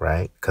tone,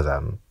 right? Because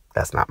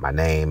that's not my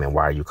name. And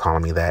why are you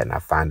calling me that? And I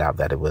find out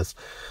that it was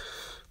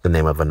the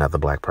name of another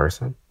black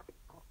person.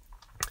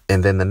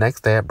 And then the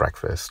next day at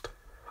breakfast,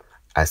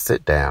 I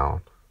sit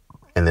down,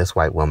 and this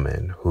white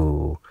woman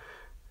who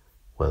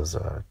was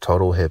a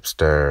total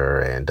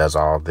hipster and does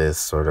all this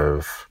sort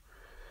of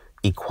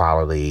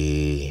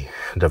equality,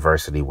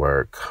 diversity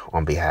work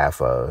on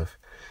behalf of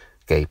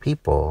gay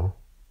people,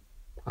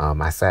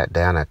 I sat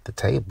down at the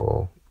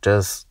table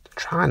just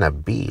trying to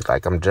be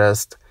like, I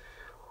just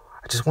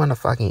want to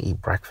fucking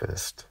eat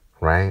breakfast,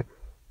 right?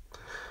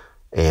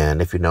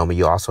 And if you know me,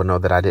 you also know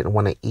that I didn't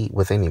want to eat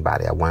with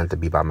anybody. I wanted to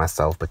be by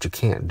myself, but you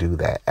can't do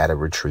that at a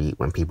retreat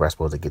when people are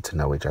supposed to get to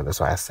know each other.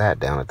 So I sat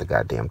down at the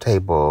goddamn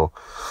table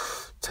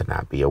to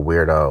not be a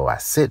weirdo. I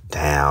sit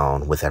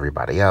down with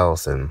everybody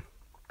else, and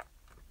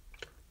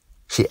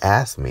she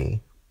asked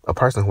me, a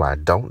person who I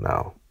don't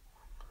know,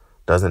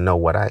 doesn't know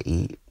what I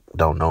eat,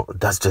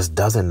 just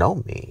doesn't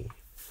know me.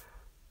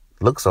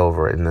 looks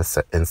over and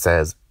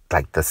says,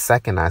 like the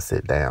second I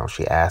sit down,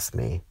 she asked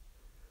me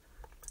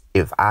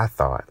if I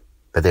thought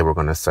that they were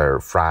going to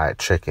serve fried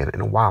chicken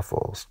and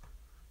waffles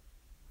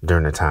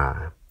during the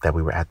time that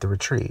we were at the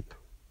retreat.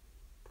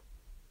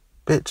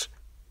 Bitch,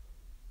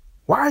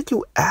 why are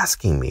you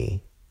asking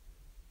me?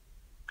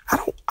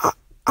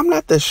 I'm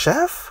not the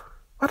chef.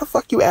 Why the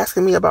fuck you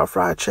asking me about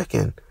fried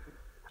chicken?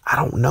 I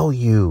don't know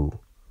you.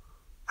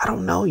 I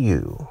don't know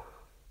you.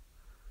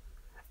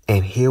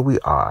 And here we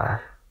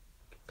are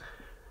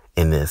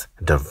in this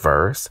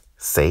diverse,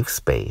 safe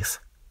space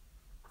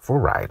for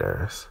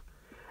writers.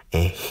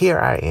 And here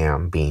I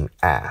am being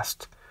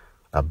asked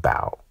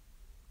about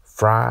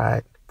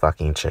fried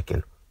fucking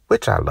chicken,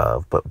 which I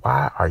love, but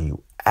why are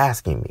you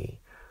asking me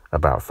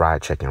about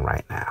fried chicken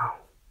right now?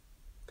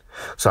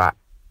 So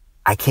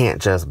I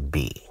can't just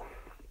be.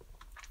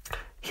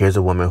 Here's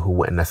a woman who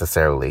wouldn't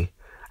necessarily,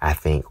 I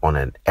think, on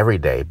an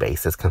everyday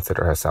basis,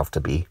 consider herself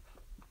to be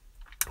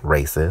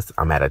racist.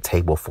 I'm at a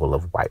table full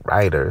of white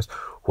writers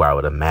who I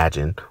would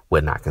imagine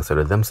would not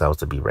consider themselves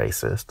to be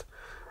racist.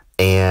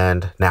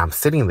 And now I'm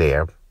sitting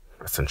there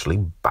essentially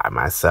by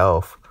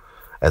myself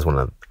as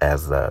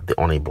the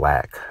only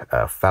black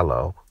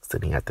fellow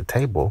sitting at the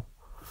table.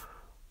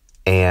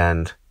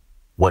 And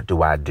what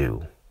do I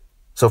do?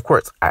 So of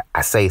course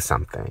I say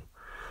something,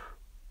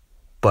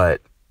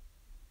 but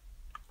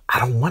I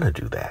don't want to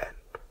do that.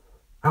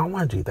 I don't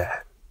want to do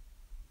that.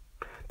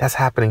 That's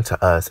happening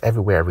to us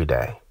everywhere, every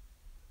day.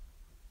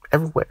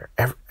 Everywhere.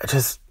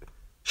 Just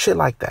shit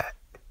like that.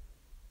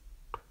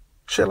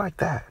 Shit like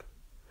that.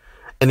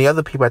 And the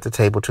other people at the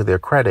table, to their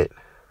credit,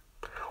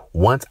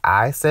 once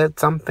I said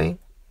something,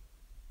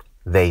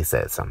 they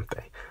said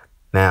something.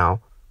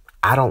 Now,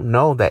 I don't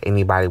know that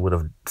anybody would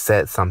have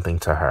said something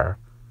to her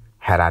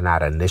had I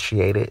not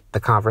initiated the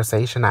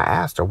conversation. I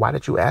asked her, why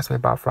did you ask me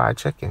about fried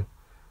chicken?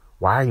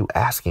 Why are you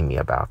asking me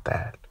about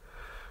that?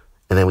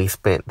 And then we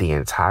spent the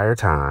entire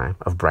time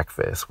of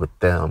breakfast with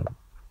them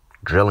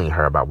drilling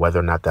her about whether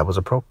or not that was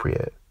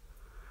appropriate.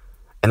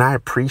 And I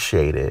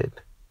appreciated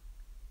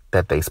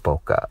that they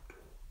spoke up,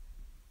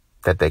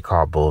 that they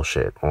called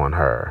bullshit on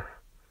her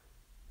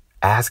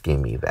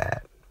asking me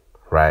that,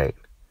 right?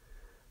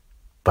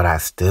 But I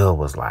still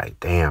was like,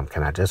 damn,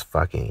 can I just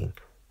fucking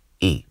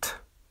eat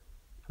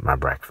my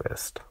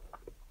breakfast?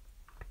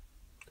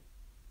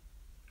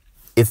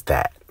 It's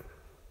that.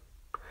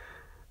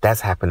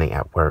 That's happening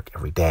at work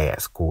every day,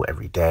 at school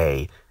every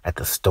day, at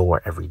the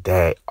store every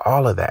day,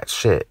 all of that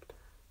shit,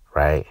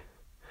 right?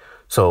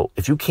 So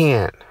if you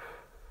can't,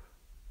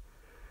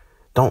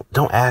 don't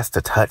ask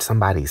to touch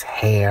somebody's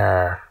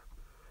hair,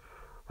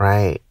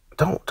 right?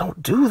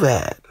 Don't do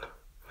that.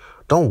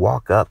 Don't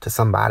walk up to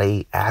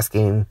somebody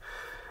asking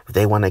if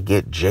they want to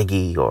get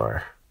jiggy,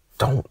 or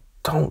don't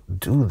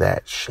do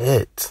that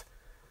shit.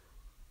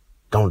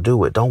 Don't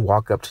do it. Don't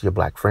walk up to your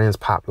black friends,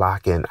 pop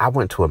locking. I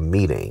went to a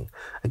meeting,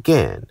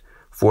 again,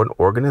 for an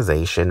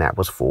organization that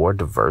was for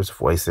diverse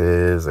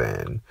voices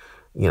and,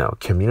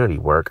 community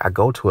work. I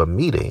go to a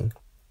meeting,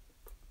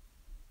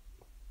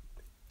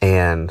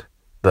 and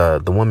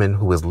the woman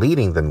who was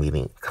leading the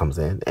meeting comes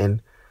in,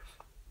 and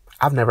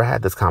I've never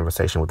had this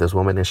conversation with this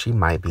woman, and she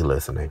might be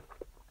listening,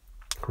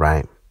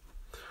 right?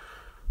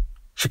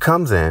 She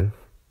comes in,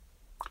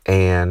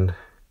 and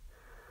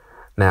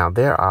now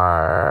there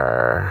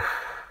are,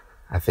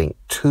 I think,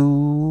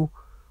 2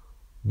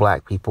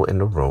 black people in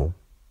the room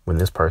when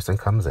this person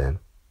comes in.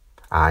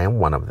 I am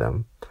one of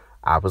them.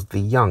 I was the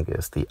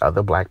youngest. The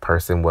other black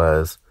person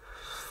was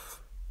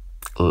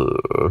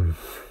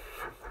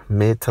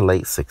mid to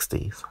late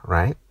 60s,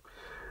 right?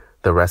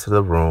 The rest of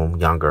the room,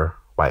 younger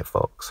white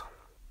folks,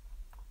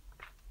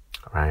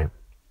 right?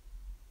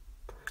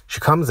 She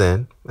comes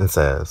in and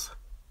says,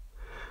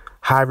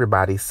 "Hi,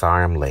 everybody.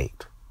 Sorry I'm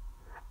late."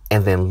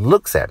 And then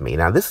looks at me.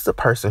 Now, this is a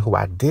person who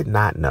I did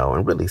not know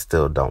and really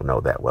still don't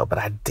know that well, but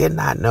I did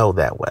not know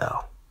that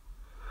well.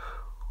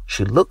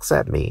 She looks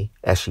at me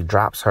as she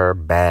drops her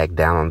bag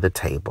down on the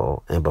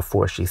table, and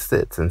before she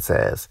sits, and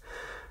says,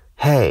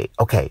 "Hey,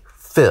 okay,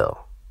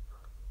 Phill,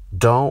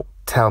 don't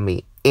tell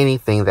me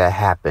anything that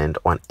happened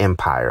on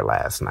Empire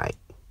last night."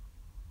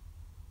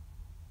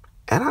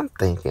 And I'm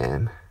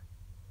thinking,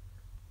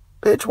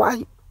 bitch,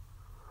 why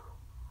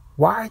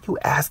are you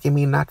asking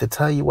me not to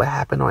tell you what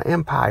happened on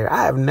Empire?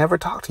 I have never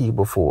talked to you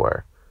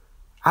before.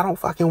 I don't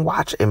fucking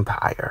watch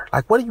Empire.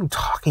 Like, what are you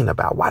talking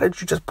about? Why did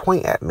you just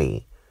point at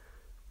me?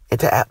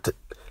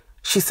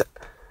 She said,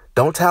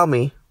 don't tell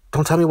me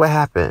what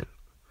happened.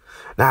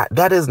 Now,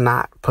 that is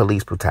not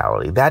police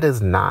brutality. That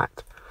is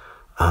not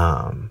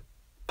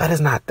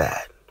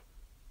that.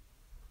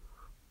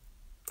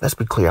 Let's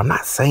be clear. I'm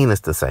not saying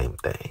it's the same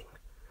thing.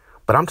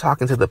 But I'm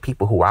talking to the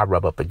people who I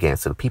rub up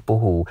against, to the people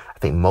who I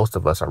think most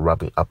of us are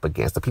rubbing up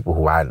against, the people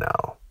who I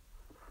know.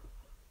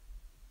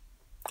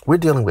 We're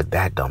dealing with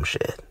that dumb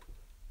shit.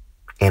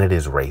 And it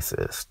is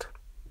racist.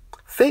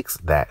 Fix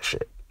that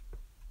shit.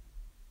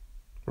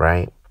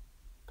 Right?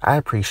 I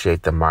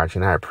appreciate the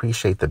marching. I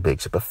appreciate the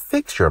big shit. But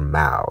fix your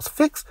mouths.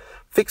 Fix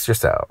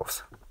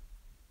yourselves.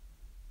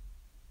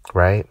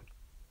 Right?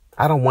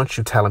 I don't want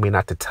you telling me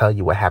not to tell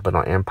you what happened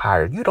on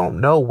Empire. You don't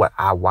know what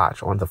I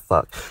watch on the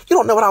fuck. You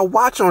don't know what I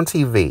watch on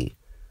TV.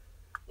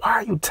 Why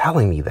are you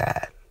telling me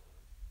that?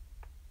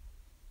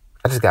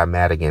 I just got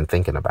mad again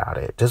thinking about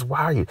it. Just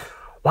why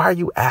are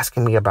you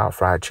asking me about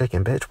fried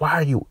chicken, bitch? Why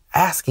are you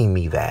asking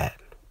me that?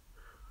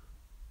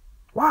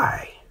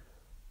 Why?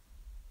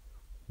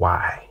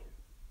 Why?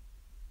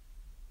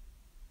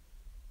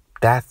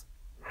 That's,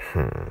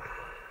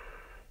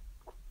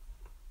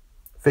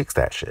 Fix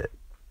that shit.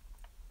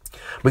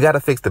 We got to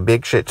fix the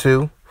big shit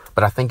too,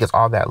 but I think it's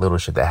all that little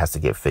shit that has to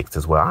get fixed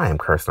as well. I am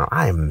cursing.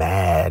 I am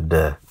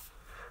mad.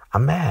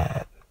 I'm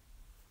mad.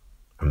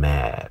 I'm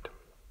mad.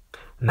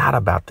 Not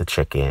about the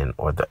chicken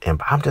or the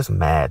empire. I'm just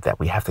mad that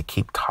we have to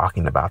keep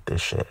talking about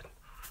this shit.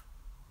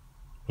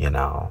 You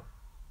know,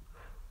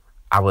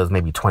 I was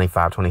maybe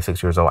 25,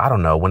 26 years old. I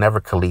don't know.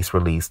 Whenever Khalees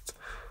released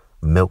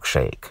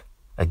Milkshake,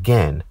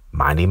 again,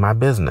 minding my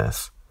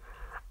business.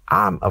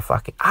 I am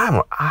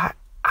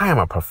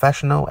a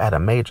professional at a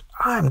major.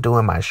 I'm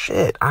doing my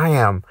shit. I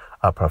am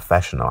a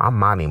professional. I'm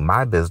minding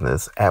my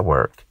business at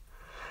work.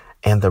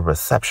 And the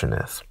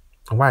receptionist,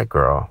 a white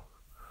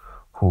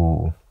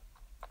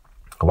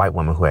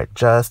woman who had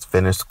just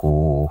finished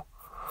school,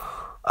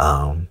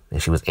 and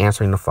she was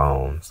answering the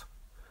phones.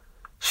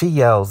 She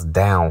yells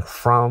down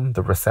from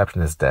the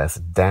receptionist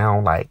desk,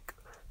 down like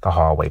the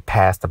hallway,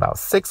 past about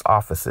 6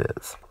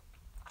 offices.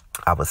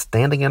 I was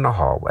standing in the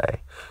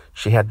hallway.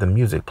 She had the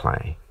music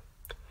playing.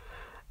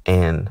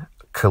 And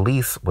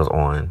Khalees was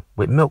on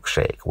with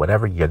Milkshake,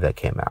 whatever year that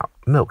came out.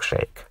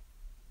 Milkshake,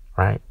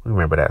 right? We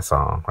remember that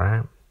song,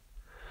 right?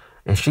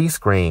 And she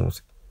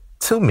screams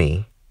to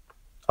me,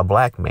 a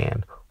black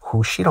man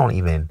who she don't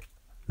even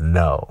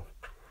know.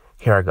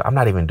 Here I go. I'm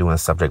not even doing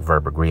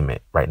subject-verb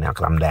agreement right now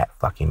because I'm that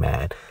fucking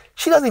mad.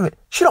 She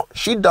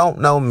don't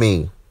know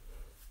me.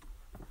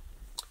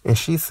 And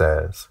she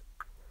says,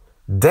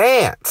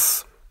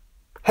 dance.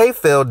 Hey,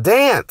 Phill,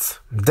 dance.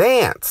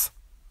 Dance.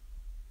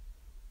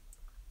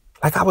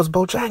 Like I was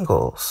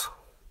Bojangles.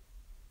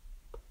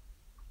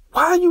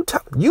 Why are you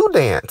you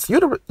dance. You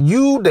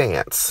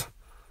dance.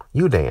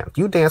 You dance.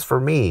 You dance for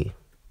me.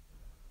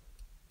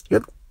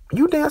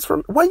 You dance for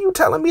me. Why are you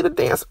telling me to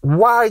dance?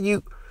 Why are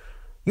you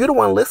the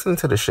one listening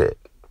to the shit?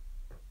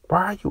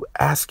 Why are you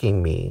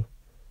asking me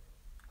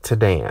to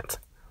dance?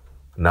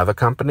 Another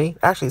company?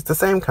 Actually, it's the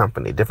same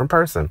company, different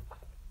person.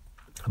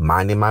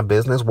 Minding my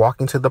business,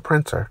 walking to the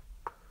printer.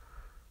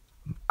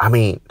 I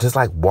mean, just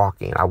like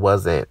walking. I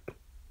wasn't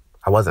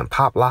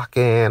pop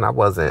locking. I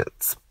wasn't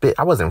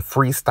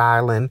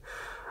freestyling.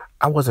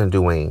 I wasn't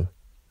doing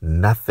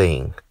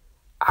nothing.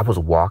 I was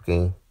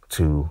walking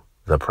to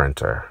the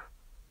printer.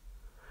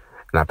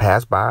 And I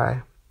passed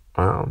by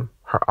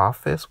her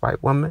office,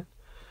 white woman,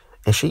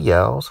 and she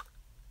yells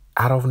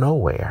out of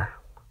nowhere,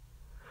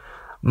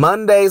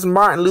 Monday's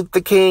Martin Luther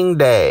King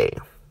Day.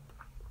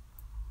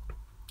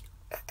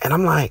 And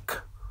I'm like,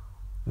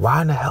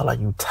 why in the hell are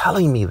you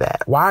telling me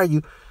that? Why are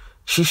you...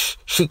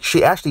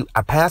 She actually,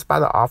 I passed by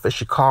the office.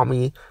 She called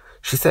me.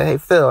 She said, hey,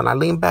 Phill. And I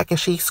leaned back and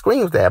she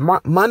screams that.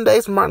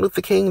 Monday's Martin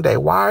Luther King Day.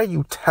 Why are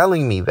you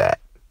telling me that?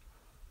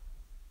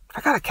 I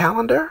got a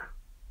calendar.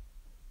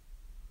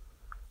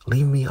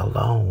 Leave me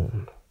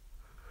alone.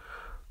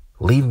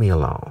 Leave me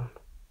alone.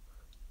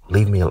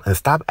 Leave me alone. And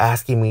stop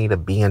asking me to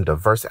be in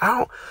diversity.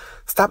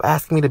 Stop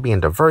asking me to be in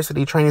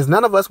diversity trainings.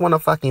 None of us want to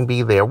fucking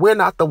be there. We're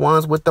not the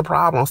ones with the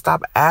problem.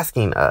 Stop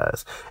asking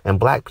us. And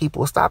black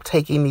people, stop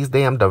taking these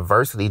damn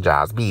diversity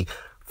jobs. Be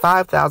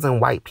 5,000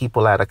 white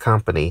people at a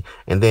company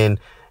and then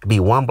be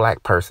one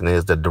black person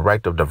as the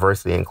director of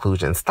diversity and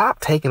inclusion. Stop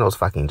taking those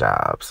fucking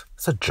jobs.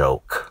 It's a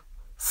joke.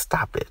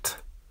 Stop it.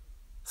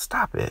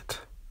 Stop it.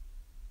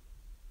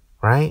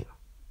 Right?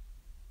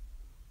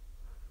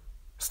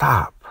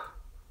 Stop.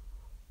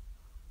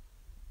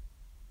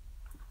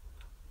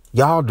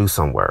 Y'all do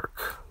some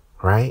work,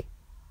 right?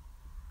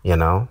 You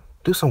know,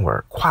 do some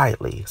work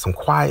quietly, some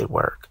quiet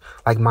work,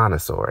 like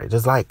Montessori.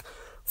 Just like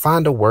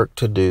find a work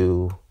to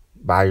do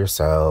by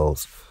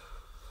yourselves,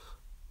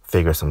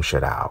 figure some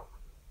shit out.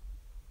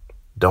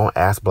 Don't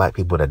ask black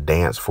people to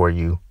dance for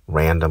you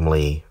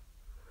randomly.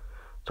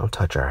 Don't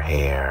touch our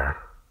hair.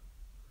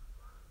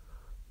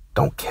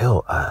 Don't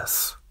kill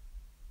us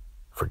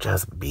for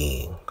just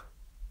being.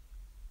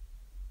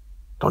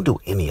 Don't do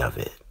any of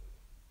it.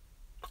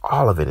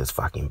 All of it is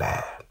fucking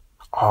bad.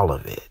 All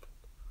of it.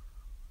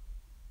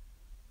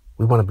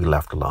 We want to be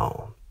left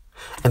alone.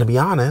 And to be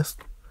honest,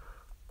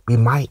 we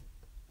might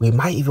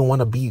even want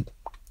to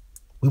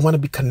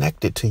be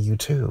connected to you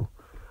too.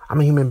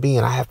 I'm a human being.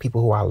 I have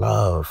people who I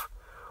love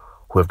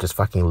who have just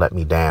fucking let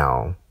me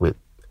down with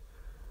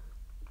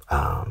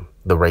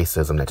the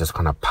racism that just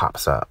kind of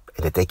pops up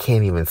and that they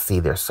can't even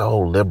see. They're so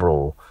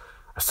liberal,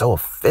 so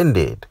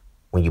offended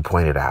when you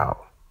point it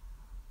out.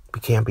 We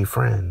can't be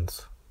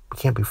friends. We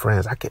can't be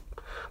friends.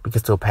 We can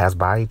still pass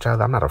by each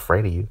other. I'm not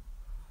afraid of you.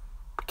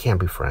 We can't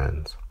be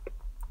friends.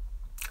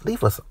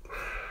 Leave us.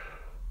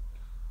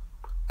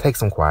 Take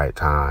some quiet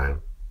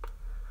time.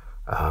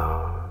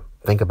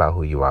 Think about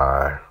who you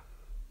are.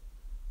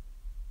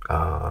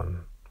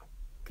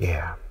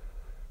 Yeah.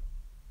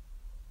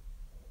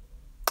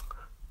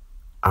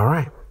 All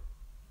right.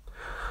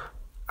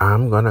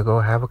 I'm going to go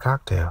have a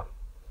cocktail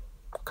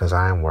because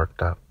I am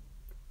worked up.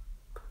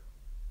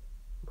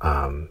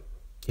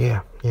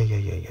 Yeah.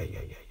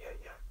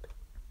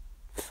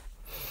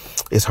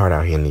 It's hard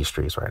out here in these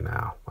streets right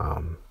now.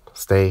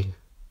 Stay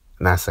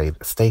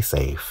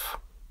safe.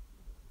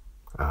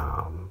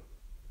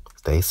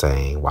 Stay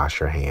sane. Wash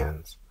your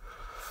hands.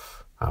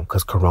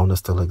 Because Corona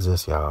still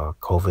exists, y'all.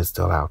 COVID's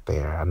still out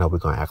there. I know we're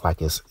going to act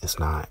like it's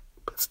not,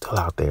 but it's still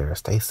out there.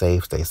 Stay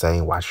safe. Stay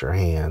sane. Wash your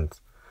hands.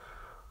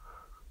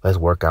 Let's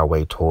work our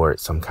way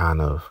towards some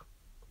kind of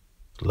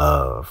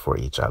love for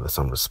each other,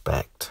 some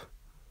respect.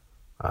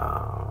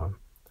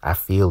 I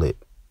feel it.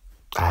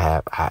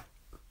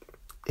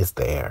 It's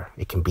there.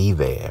 It can be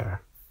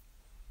there.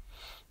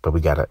 But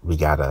we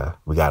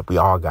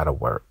all gotta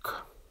work.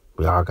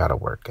 We all gotta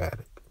work at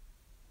it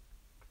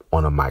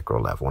on a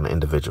micro level, on an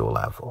individual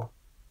level.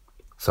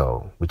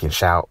 So we can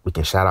shout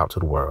out to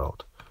the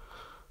world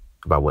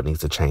about what needs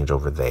to change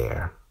over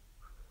there.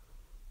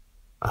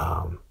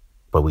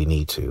 But we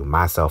need to,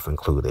 myself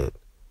included,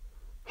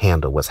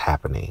 handle what's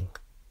happening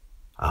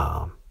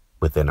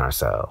within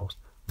ourselves.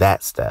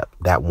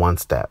 That one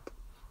step,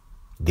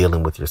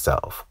 dealing with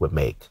yourself would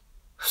make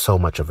so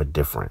much of a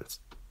difference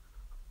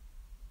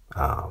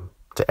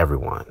to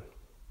everyone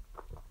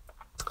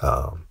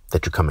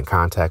that you come in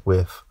contact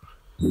with,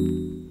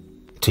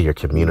 to your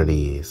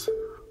communities,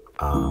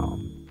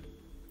 and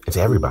to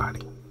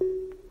everybody.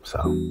 So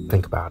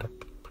think about it.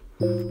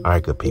 All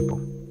right, good people.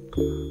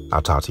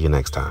 I'll talk to you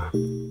next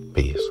time.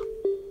 Peace.